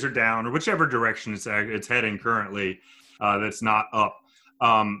sideways or down or whichever direction it's heading currently, that's not up.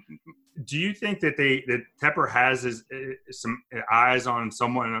 Do you think that Tepper has some eyes on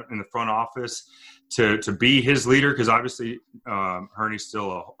someone in the front office to be his leader? Because obviously Hurney's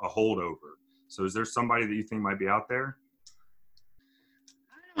still a holdover. So is there somebody that you think might be out there?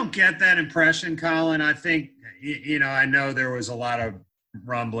 I don't get that impression, Colin. I think, I know there was a lot of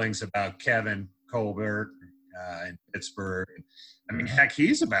rumblings about Kevin Colbert in Pittsburgh. I mean, heck,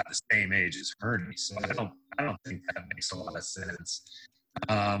 he's about the same age as Hurney, so I don't think that makes a lot of sense.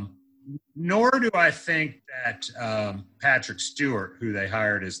 Nor do I think that Patrick Stewart, who they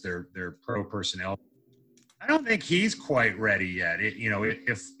hired as their pro personnel, I don't think he's quite ready yet.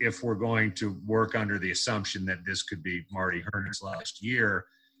 If we're going to work under the assumption that this could be Marty Hurney's last year,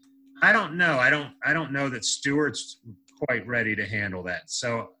 I don't know. I don't know that Stewart's quite ready to handle that.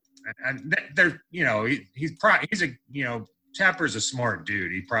 So, Tepper's a smart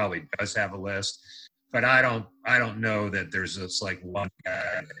dude. He probably does have a list, but I don't know that there's just like one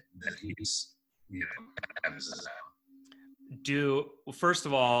guy that he's have his own. First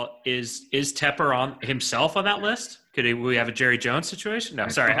of all, is Tepper on himself on that list? We have a Jerry Jones situation? No,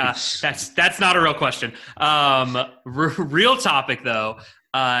 sorry. That's not a real question. Real topic though.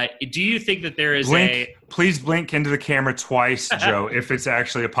 Do you think that there is Please blink into the camera twice, Joe, if it's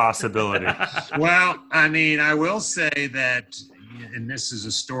actually a possibility. Well, I mean, I will say that, and this is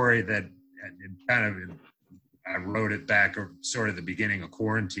a story that I wrote it back sort of the beginning of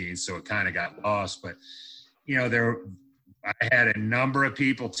quarantine, so it kind of got lost. But, I had a number of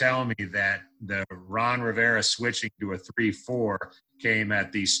people tell me that the Ron Rivera switching to a 3-4 came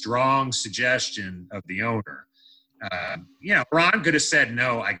at the strong suggestion of the owner. Ron could have said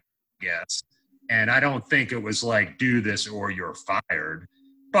no, I guess. And I don't think it was like, do this or you're fired.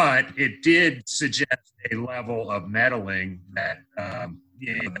 But it did suggest a level of meddling that, I'm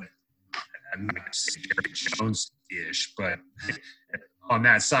not going to say Jerry Jones-ish, but on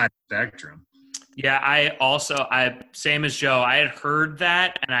that side of the spectrum. Yeah, I same as Joe, I had heard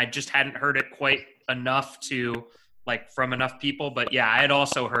that, and I just hadn't heard it quite enough from enough people. But yeah, I had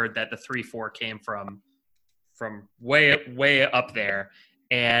also heard that the 3-4 came from way up there,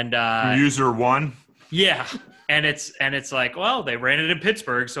 and user one. Yeah, and it's like, well, they ran it in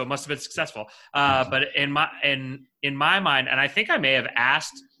Pittsburgh, so it must have been successful. But in my mind, and I think I may have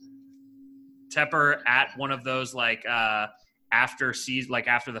asked Tepper at one of those after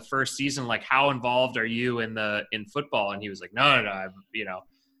the first season, like, how involved are you in football? And he was like, no,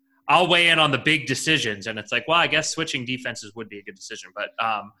 I'll weigh in on the big decisions. And it's like, well, I guess switching defenses would be a good decision, but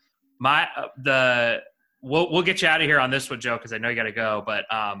we'll get you out of here on this one, Joe, because I know you got to go. But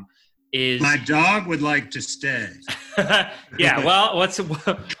my dog would like to stay. Yeah. Well,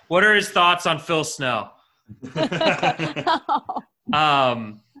 what are his thoughts on Phil Snow? Take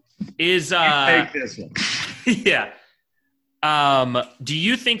this one. Yeah. Do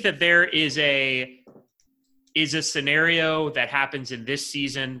you think that there is a scenario that happens in this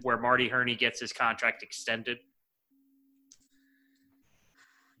season where Marty Hurney gets his contract extended?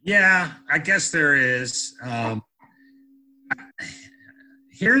 Yeah, I guess there is.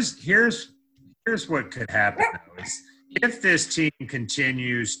 Here's what could happen though, is if this team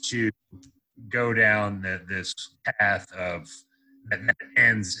continues to go down this path of that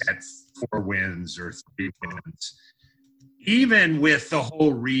ends at 4 wins or 3 wins, even with the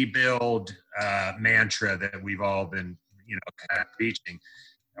whole rebuild mantra that we've all been, kind of preaching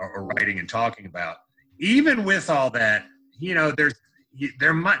or writing and talking about, even with all that, the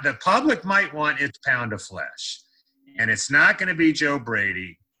public might want its pound of flesh, and it's not going to be Joe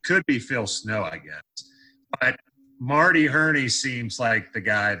Brady. Could be Phil Snow, I guess, but Marty Hurney seems like the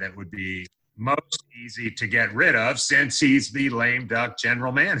guy that would be most easy to get rid of, since he's the lame duck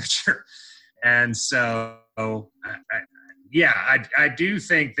general manager. And so, I do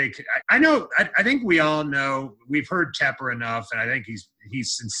think they could. I think we all know, we've heard Tepper enough, and I think he's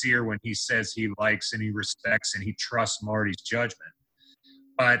sincere when he says he likes and he respects and he trusts Marty's judgment.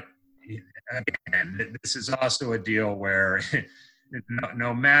 But again, this is also a deal where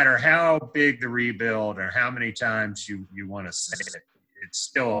no matter how big the rebuild or how many times you want to say it, it's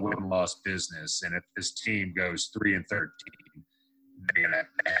still a win-loss business. And if this team goes 3-13, they're going to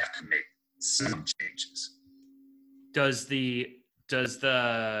have to make some changes. Does the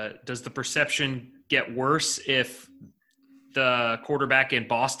perception get worse if the quarterback in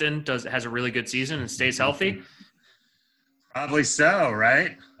Boston has a really good season and stays healthy? Probably so,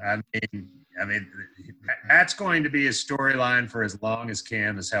 right? I mean, that's going to be a storyline for as long as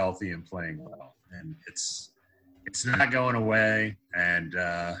Cam is healthy and playing well, and it's not going away. And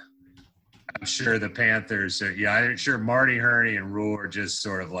I'm sure the Panthers, I'm sure Marty Hurney and Rule are just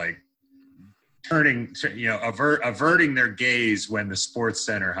sort of like averting their gaze when the Sports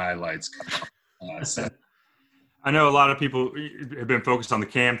Center highlights come on. I know a lot of people have been focused on the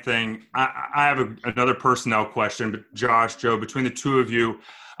Cam thing. I have another personnel question, but Josh, Joe, between the two of you,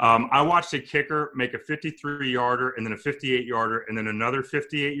 I watched a kicker make a 53-yarder and then a 58-yarder and then another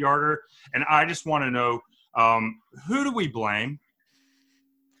 58-yarder. And I just want to know, who do we blame?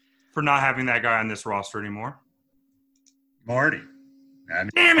 for not having that guy on this roster anymore? Marty.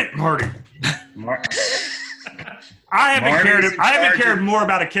 Damn it, Marty. I Marty's haven't cared more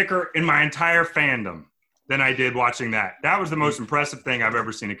about a kicker in my entire fandom than I did watching that. That was the most impressive thing I've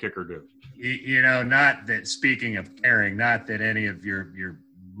ever seen a kicker do. You know, not that, speaking of caring, not that any of your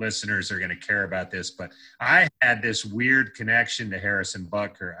listeners are going to care about this, but I had this weird connection to Harrison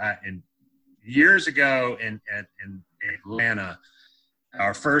Butker. And years ago in Atlanta,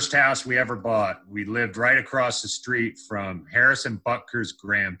 our first house we ever bought, we lived right across the street from Harrison Butker's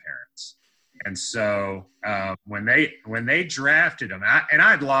grandparents. And so when they drafted him,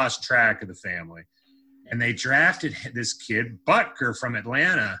 I'd lost track of the family, and they drafted this kid Butker from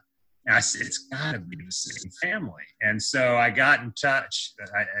Atlanta. And I said, it's got to be the same family. And so I got in touch.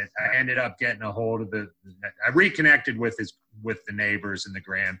 I ended up getting a hold of I reconnected with the neighbors and the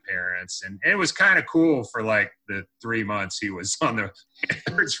grandparents. And it was kind of cool for like the 3 months he was on the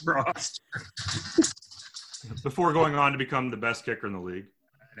Panthers roster. Before going on to become the best kicker in the league.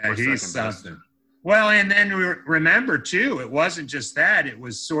 He's something. Well, and then remember, too, it wasn't just that. It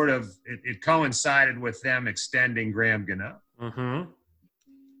was sort of – it coincided with them extending Graham Gano. Mm-hmm.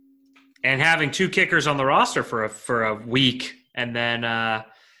 And having 2 kickers on the roster for a week, and then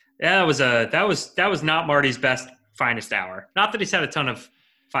that was not Marty's finest hour. Not that he's had a ton of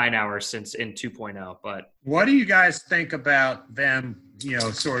fine hours since in 2.0, but what do you guys think about them? You know,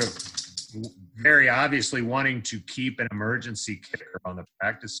 sort of very obviously wanting to keep an emergency kicker on the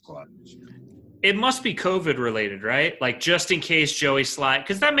practice squad this year. It must be COVID related, right? Like just in case Joey Slye,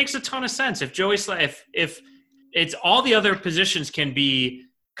 because that makes a ton of sense. If Joey Slye, if it's all the other positions can be.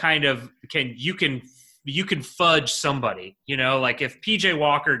 You can fudge somebody, you know, like if PJ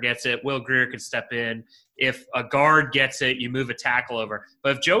Walker gets it, Will Grier could step in. If a guard gets it, you move a tackle over.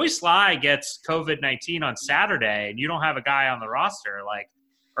 But if Joey Slye gets COVID-19 on Saturday and you don't have a guy on the roster, like,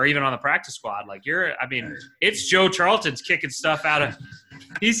 or even on the practice squad, like it's Joe Charlton's kicking stuff out of,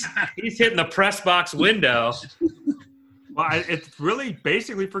 he's hitting the press box window. Well, it's really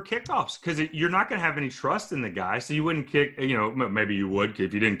basically for kickoffs because you're not going to have any trust in the guy. So you wouldn't kick, you know, maybe you would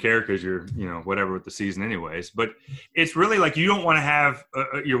if you didn't care because you're, you know, whatever with the season anyways. But it's really like you don't want to have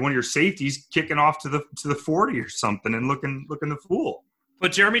one of your safeties kicking off to the 40 or something and looking the fool.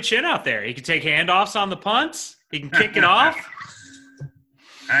 Put Jeremy Chin out there. He can take handoffs on the punts. He can kick it off.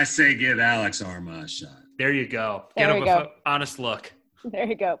 I say give Alex Armah a shot. There you go. There Get him an honest look. There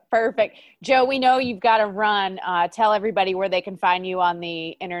you go. Perfect. Joe, we know you've got to run. Tell everybody where they can find you on the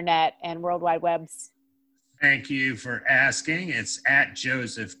internet and World Wide Webs. Thank you for asking. It's at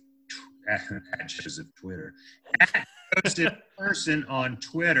Joseph Twitter. At Joseph Person on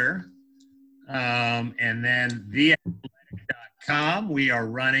Twitter. And then theathletic.com. We are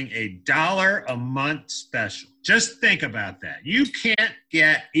running $1 a month special. Just think about that. You can't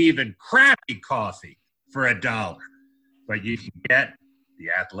get even crappy coffee for $1, but you can get the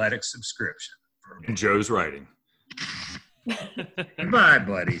Athletic subscription. And Joe's writing. Goodbye,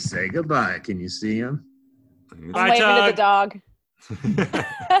 buddy. Say goodbye. Can you see him? I'm waving to the dog.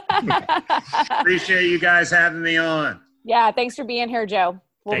 Appreciate you guys having me on. Yeah, thanks for being here, Joe.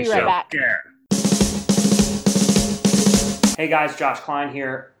 We'll Thanks, be right Joe. back. Care. Hey guys, Josh Klein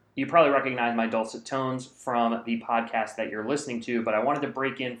here. You probably recognize my dulcet tones from the podcast that you're listening to, but I wanted to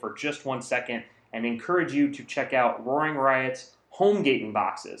break in for just 1 second and encourage you to check out Roaring Riot's home gating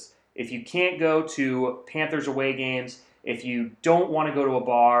boxes. If you can't go to Panthers away games, if you don't want to go to a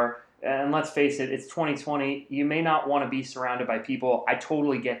bar, and let's face it, it's 2020, you may not want to be surrounded by people. I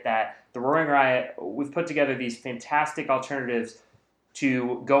totally get that. The Roaring Riot, we've put together these fantastic alternatives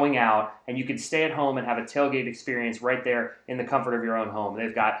to going out, and you can stay at home and have a tailgate experience right there in the comfort of your own home.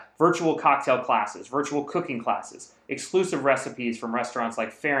 They've got virtual cocktail classes, virtual cooking classes, exclusive recipes from restaurants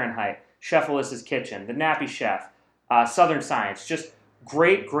like Fahrenheit, Chef Alyssa's Kitchen, The Nappy Chef, Southern Science, just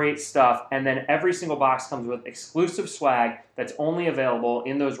great stuff. And then every single box comes with exclusive swag that's only available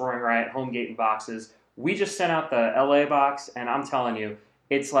in those Roaring Riot home gating boxes. We just sent out the LA box, and I'm telling you,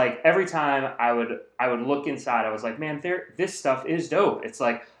 it's like every time I would look inside, I was like, man, this stuff is dope. It's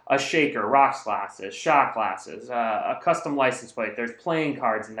like a shaker, rocks glasses, shot glasses, a custom license plate. There's playing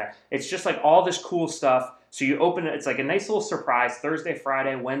cards in there. It's just like all this cool stuff. So you open it. It's like a nice little surprise Thursday,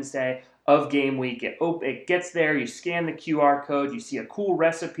 Friday, Wednesday of game week. It gets there. You scan the QR code. You see a cool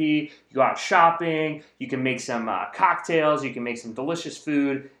recipe. You go out shopping. You can make some cocktails. You can make some delicious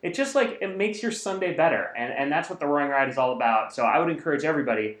food. It just like it makes your Sunday better. And that's what the Roaring Riot is all about. So I would encourage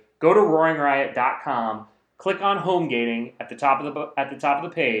everybody, go to roaringriot.com, click on home gating at the top of the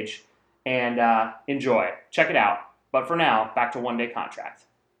page, and enjoy. Check it out. But for now, back to One Day Contract.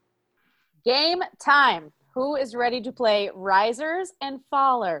 Game time. Who is ready to play risers and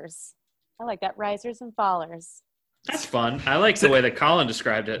fallers? I like that, risers and fallers. That's fun. I like the way that Colin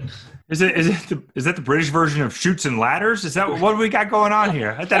described it. Is that the British version of Chutes and Ladders? Is that what we got going on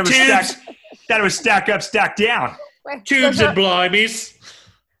here? I thought it was stack up, stack down. Tubes and blimies.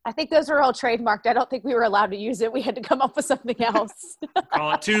 I think those were all trademarked. I don't think we were allowed to use it. We had to come up with something else.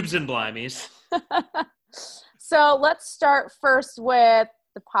 Call it tubes and blimies. So let's start first with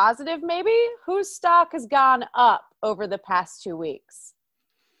the positive, maybe. Whose stock has gone up over the past 2 weeks?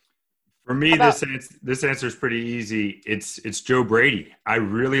 For me, this answer is pretty easy. It's Joe Brady. I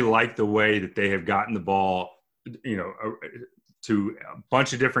really like the way that they have gotten the ball, to a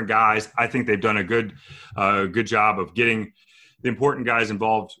bunch of different guys. I think they've done a good job of getting the important guys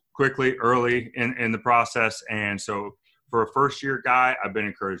involved quickly, early in the process. And so for a first-year guy, I've been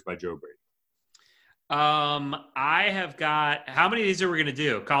encouraged by Joe Brady. I have got – how many of these are we going to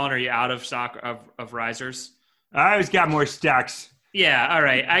do? Colin, are you out of stock of risers? I always got more stacks. Yeah, all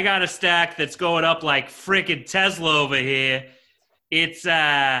right. I got a stack that's going up like freaking Tesla over here. It's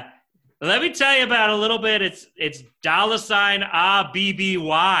let me tell you about it a little bit. It's $RBBY.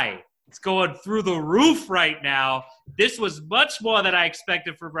 It's going through the roof right now. This was much more than I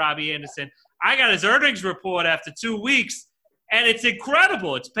expected from Robbie Anderson. I got his earnings report after 2 weeks, and it's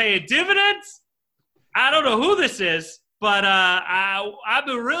incredible. It's paying dividends. I don't know who this is, but I've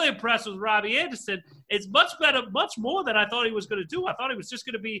been really impressed with Robbie Anderson. It's much better, much more than I thought he was going to do. I thought he was just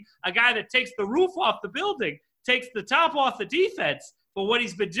going to be a guy that takes the roof off the building, takes the top off the defense. But what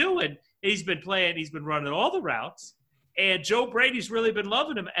he's been doing, he's been running all the routes. And Joe Brady's really been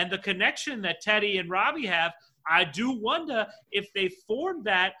loving him. And the connection that Teddy and Robbie have, I do wonder if they formed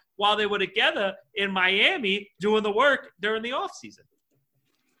that while they were together in Miami doing the work during the offseason.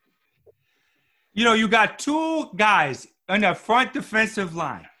 You got two guys on the front defensive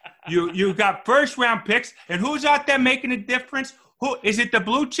line. You got first-round picks, and who's out there making a difference? Who is it? The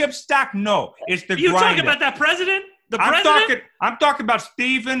blue chip stock? No, it's the You grinder. talking about that president? I'm talking about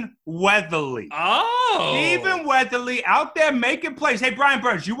Stephen Weatherly. Oh. Stephen Weatherly out there making plays. Hey, Brian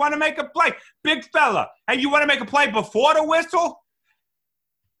Burns, you want to make a play? Big fella. Hey, you want to make a play before the whistle?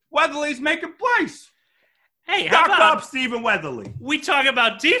 Weatherly's making plays. Hey, how about Stephen Weatherly? We talk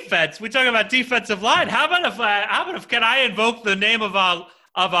about defense. We talk about defensive line. How about if can I invoke the name of our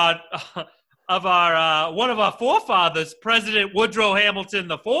one of our forefathers, President Woodrow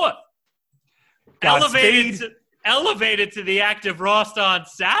Hamilton IV, elevated to the active roster on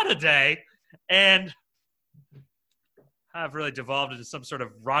Saturday, and I've really devolved into some sort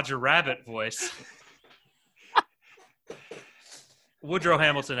of Roger Rabbit voice. Woodrow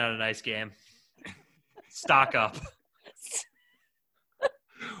Hamilton had a nice game. Stock up.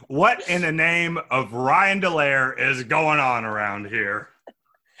 What in the name of Ryan Dallaire is going on around here?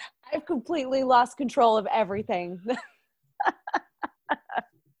 I've completely lost control of everything.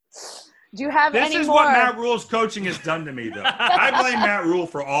 Do you have any more? This is what Matt Rule's coaching has done to me, though. I blame Matt Rule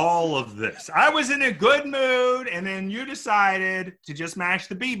for all of this. I was in a good mood, and then you decided to just mash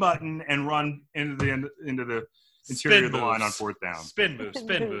the B button and run into the interior of the line on fourth down. Spin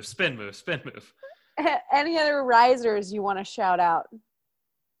move. Any other risers you want to shout out?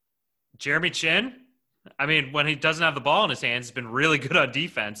 Jeremy Chin. I mean, when he doesn't have the ball in his hands, he's been really good on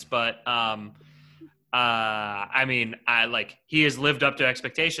defense. But he has lived up to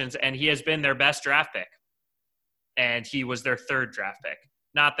expectations, and he has been their best draft pick. And he was their third draft pick.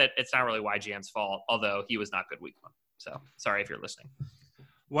 Not that it's not really YGM's fault, although he was not good week one. So sorry if you're listening.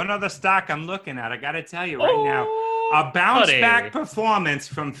 One other stock I'm looking at, I got to tell you right now, a bounce back performance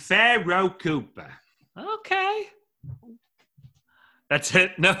from Pharaoh Cooper. Okay. That's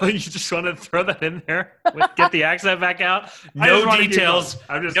it? No, you just want to throw that in there? Get the accent back out? No details.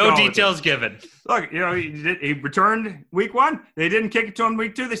 No details given. Look, he returned week one. They didn't kick it to him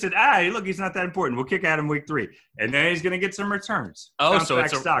week two. They said, look, he's not that important. We'll kick at him week three. And then he's going to get some returns. Oh, so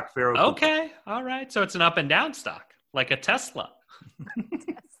it's a stock, Pharaoh Cooper. Okay. All right. So it's an up and down stock, like a Tesla.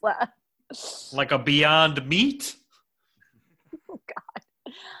 Like a Beyond Meat. Oh, God.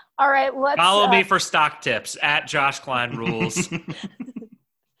 All right, let's follow me for stock tips at Josh Klein Rules.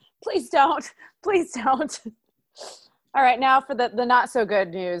 Please don't. All right, now for the not so good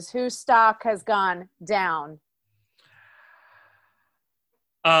news. Whose stock has gone down?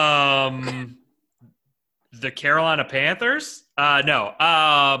 The Carolina Panthers? No.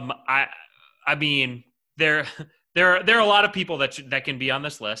 I mean, there are a lot of people that can be on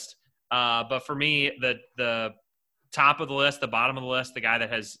this list. But for me, the top of the list, the bottom of the list, the guy that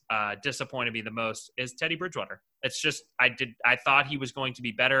has disappointed me the most is Teddy Bridgewater. It's just I thought he was going to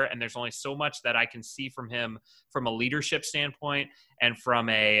be better, and there's only so much that I can see from him from a leadership standpoint and from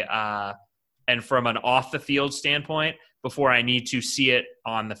a and from an off the field standpoint before I need to see it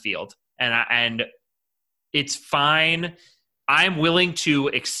on the field. And it's fine. I'm willing to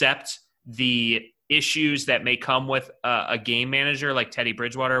accept the issues that may come with a game manager like Teddy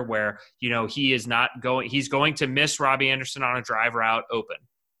Bridgewater, where, he's going to miss Robbie Anderson on a drive route open.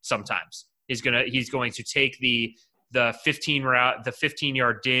 Sometimes he's going to take the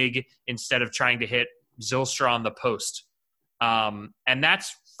 15-yard dig instead of trying to hit Zylstra on the post. And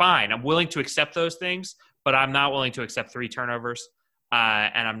that's fine. I'm willing to accept those things, but I'm not willing to accept 3 turnovers.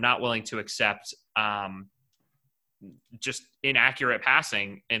 And I'm not willing to accept just inaccurate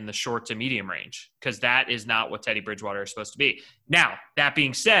passing in the short to medium range, because that is not what Teddy Bridgewater is supposed to be. Now, that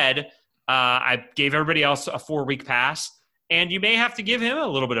being said, I gave everybody else a 4-week pass, and you may have to give him a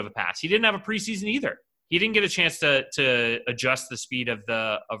little bit of a pass. He didn't have a preseason either. He didn't get a chance to adjust the speed of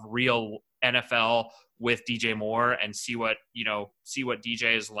real NFL with DJ Moore and see what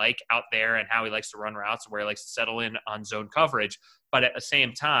DJ is like out there and how he likes to run routes and where he likes to settle in on zone coverage. But at the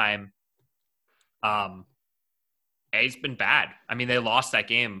same time, he's been bad. I mean, they lost that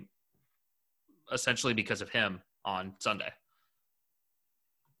game essentially because of him on Sunday.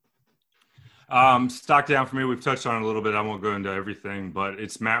 Stock down for me. We've touched on it a little bit. I won't go into everything, but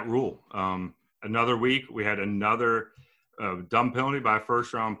it's Matt Rule. Another week, we had another dumb penalty by a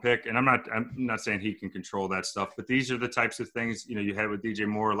first-round pick, and I'm not saying he can control that stuff, but these are the types of things you had with DJ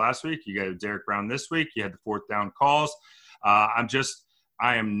Moore last week. You got Derek Brown this week. You had the 4th down calls. I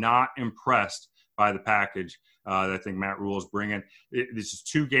am not impressed by the package that I think Matt Rule is bringing. This is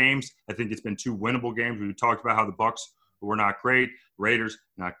 2 games. I think it's been 2 winnable games. We talked about how the Bucs were not great, Raiders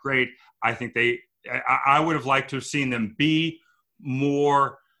not great. I think I would have liked to have seen them be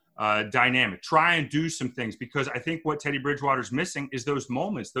more dynamic, try and do some things, because I think what Teddy Bridgewater's missing is those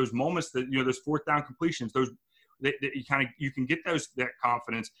moments that, those 4th down completions, those that you can get that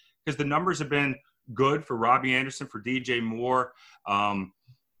confidence, because the numbers have been good for Robbie Anderson, for DJ Moore.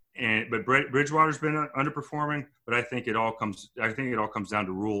 But Bridgewater's been underperforming, but I think it all comes down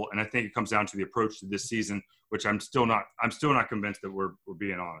to Rule, and I think it comes down to the approach to this season, which I'm still not convinced that we're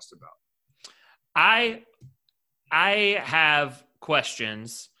being honest about. I have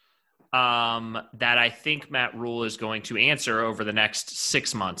questions that I think Matt Rule is going to answer over the next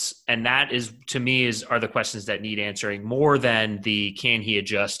 6 months, and that is, to me, are the questions that need answering more than can he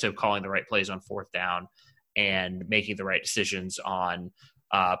adjust to calling the right plays on 4th down and making the right decisions on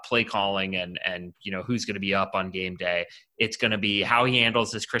play calling and who's going to be up on game day. It's going to be how he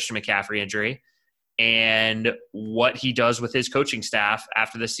handles this Christian McCaffrey injury and what he does with his coaching staff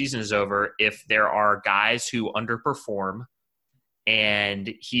after the season is over. If there are guys who underperform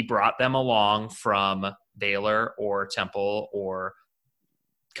and he brought them along from Baylor or Temple or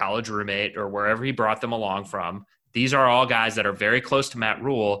college roommate or wherever he brought them along from, these are all guys that are very close to Matt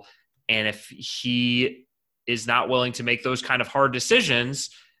Rule. And if he is not willing to make those kind of hard decisions,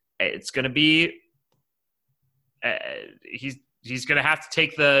 it's going to be he's going to have to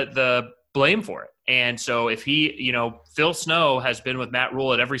take the blame for it. And so if Phil Snow has been with Matt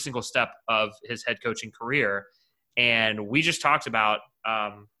Rule at every single step of his head coaching career, and we just talked about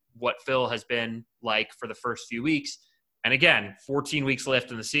what Phil has been like for the first few weeks. And again, 14 weeks left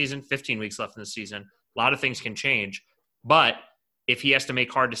in the season, 15 weeks left in the season. A lot of things can change. But if he has to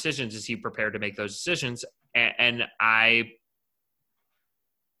make hard decisions, is he prepared to make those decisions? And I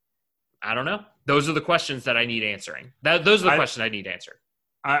don't know. Those are the questions that I need answering. Those are the questions I need answered.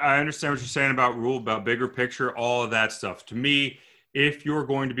 I understand what you're saying about Rule, about bigger picture, all of that stuff. To me, if you're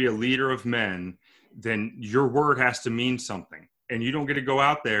going to be a leader of men, then your word has to mean something. And you don't get to go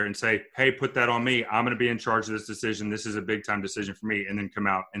out there and say, hey, put that on me. I'm going to be in charge of this decision. This is a big-time decision for me. And then come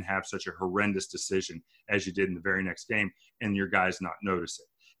out and have such a horrendous decision as you did in the very next game, and your guys not notice it.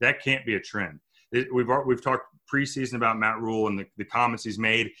 That can't be a trend. We've talked preseason about Matt Rule and the comments he's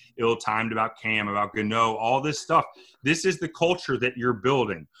made, ill-timed about Cam, about Gano, all this stuff. This is the culture that you're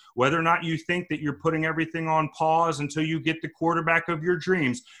building. Whether or not you think that you're putting everything on pause until you get the quarterback of your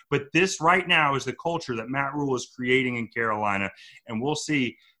dreams, but this right now is the culture that Matt Rule is creating in Carolina, and we'll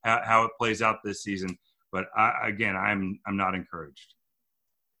see how it plays out this season. But I'm not encouraged.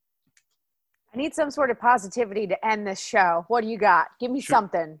 I need some sort of positivity to end this show. What do you got? Give me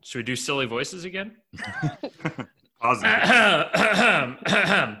something. Should we do silly voices again? Positive.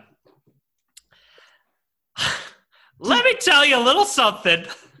 Let me tell you a little something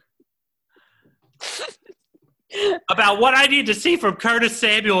about what I need to see from Curtis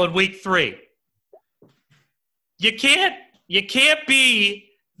Samuel in week 3. You can't be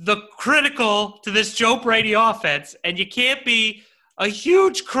the critical to this Joe Brady offense, and you can't be a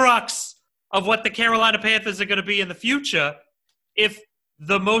huge crux of what the Carolina Panthers are going to be in the future if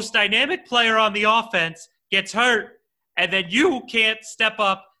the most dynamic player on the offense gets hurt, and then you can't step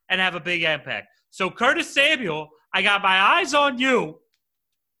up and have a big impact. So Curtis Samuel, I got my eyes on you.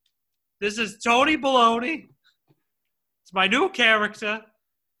 This is Tony Baloney. It's my new character.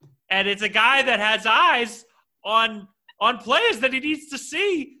 And it's a guy that has eyes on players that he needs to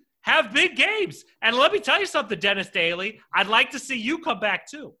see have big games. And let me tell you something, Dennis Daly. I'd like to see you come back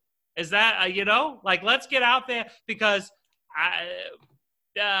too. Is that, let's get out there because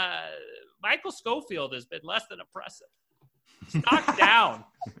Michael Schofield has been less than impressive. He's knocked down.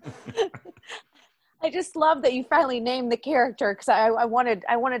 I just love that you finally named the character because I wanted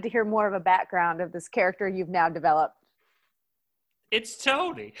to hear more of a background of this character you've now developed. It's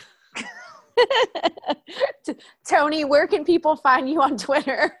Tony. Tony, where can people find you on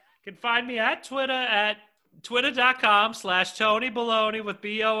Twitter? You can find me at Twitter at twitter.com/Tony Baloney with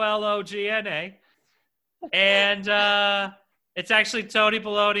BOLOGNA. And it's actually Tony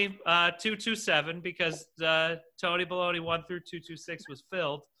Baloney 227 because Tony Baloney 1 through 226 was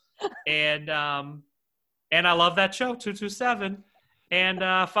filled. And I love that show, 227.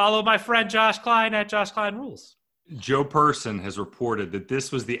 And follow my friend Josh Klein at Josh Klein Rules. Joe Person has reported that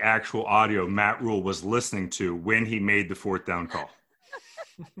this was the actual audio Matt Rule was listening to when he made the fourth down call.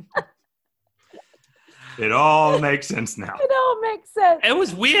 It all makes sense now. It all makes sense. It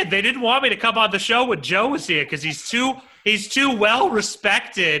was weird. They didn't want me to come on the show when Joe was here because he's too well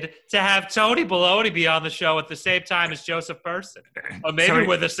respected to have Tony Baloney be on the show at the same time as Joseph Person, or maybe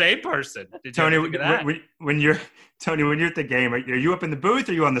we're the same person. Tony, when you're at the game, are you up in the booth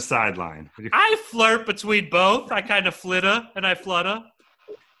or are you on the sideline? I flirt between both. I kind of flitter and I flutter.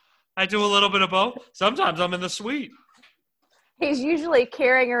 I do a little bit of both. Sometimes I'm in the suite. He's usually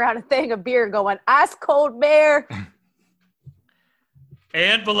carrying around a thing of beer going, ice cold bear.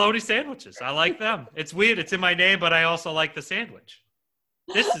 And bologna sandwiches. I like them. It's weird. It's in my name, but I also like the sandwich.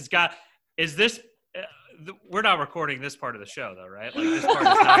 We're not recording this part of the show though, right? Like this part is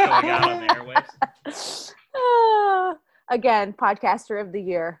not going out on the airwaves. Again, podcaster of the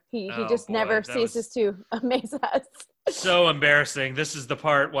year. He just never ceases to amaze us. So embarrassing. This is the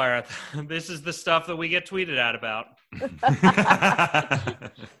part where this is the stuff that we get tweeted at about.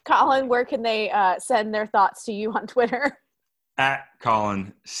 Colin, where can they send their thoughts to you on Twitter? At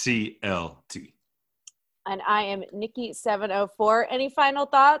Colin CLT. And I am Nikki704. Any final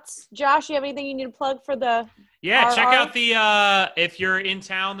thoughts? Josh, you have anything you need to plug for the Yeah, check out the if you're in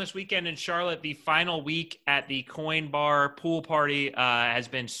town this weekend in Charlotte, the final week at the Coin Bar pool party has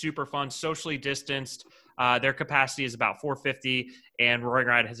been super fun, socially distanced. Their capacity is about 450, and Roaring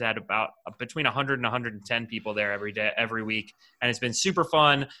Ride has had about between 100 and 110 people there every week, and it's been super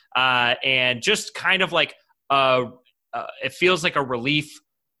fun. And just kind of like it feels like a relief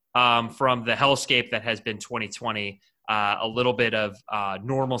from the hellscape that has been 2020. A little bit of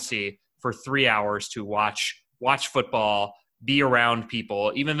normalcy for 3 hours to watch football, be around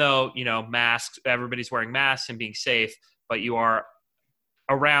people, even though masks. Everybody's wearing masks and being safe, but you are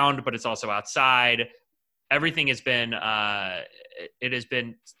around. But it's also outside. Everything has been it has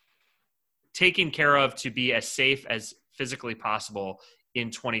been taken care of to be as safe as physically possible in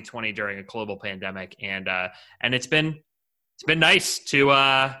 2020 during a global pandemic, and it's been nice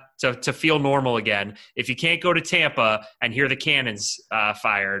to feel normal again. If you can't go to Tampa and hear the cannons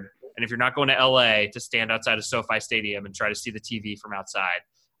fired, and if you're not going to LA to stand outside of SoFi Stadium and try to see the TV from outside,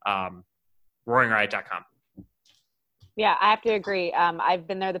 RoaringRiot.com. Yeah, I have to agree. I've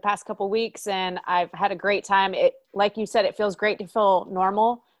been there the past couple weeks, and I've had a great time. It, like you said, it feels great to feel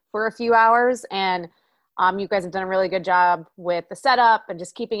normal for a few hours, and you guys have done a really good job with the setup and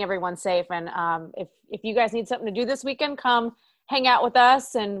just keeping everyone safe. And if you guys need something to do this weekend, come hang out with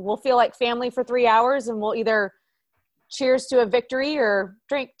us, and we'll feel like family for 3 hours, and we'll either cheers to a victory or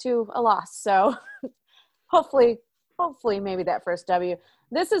drink to a loss. So hopefully maybe that first W.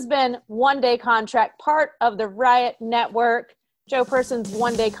 This has been One Day Contract, part of the Riot Network. Joe Person's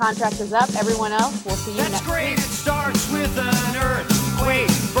one-day contract is up. Everyone else, we'll see you next week. That's great. It starts with an earthquake,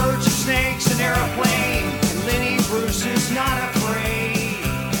 birds and snakes, an airplane, and Lenny Bruce is not afraid.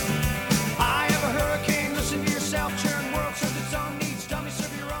 I have a hurricane. Listen to yourself. Churn world serves its own needs. Dummy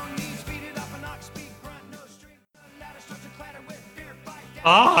serve your own needs. Beat it up and knock, speak, grunt, no stream. Ladder starts to clatter with fear. Fight down.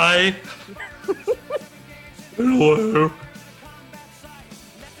 Bye. Hello.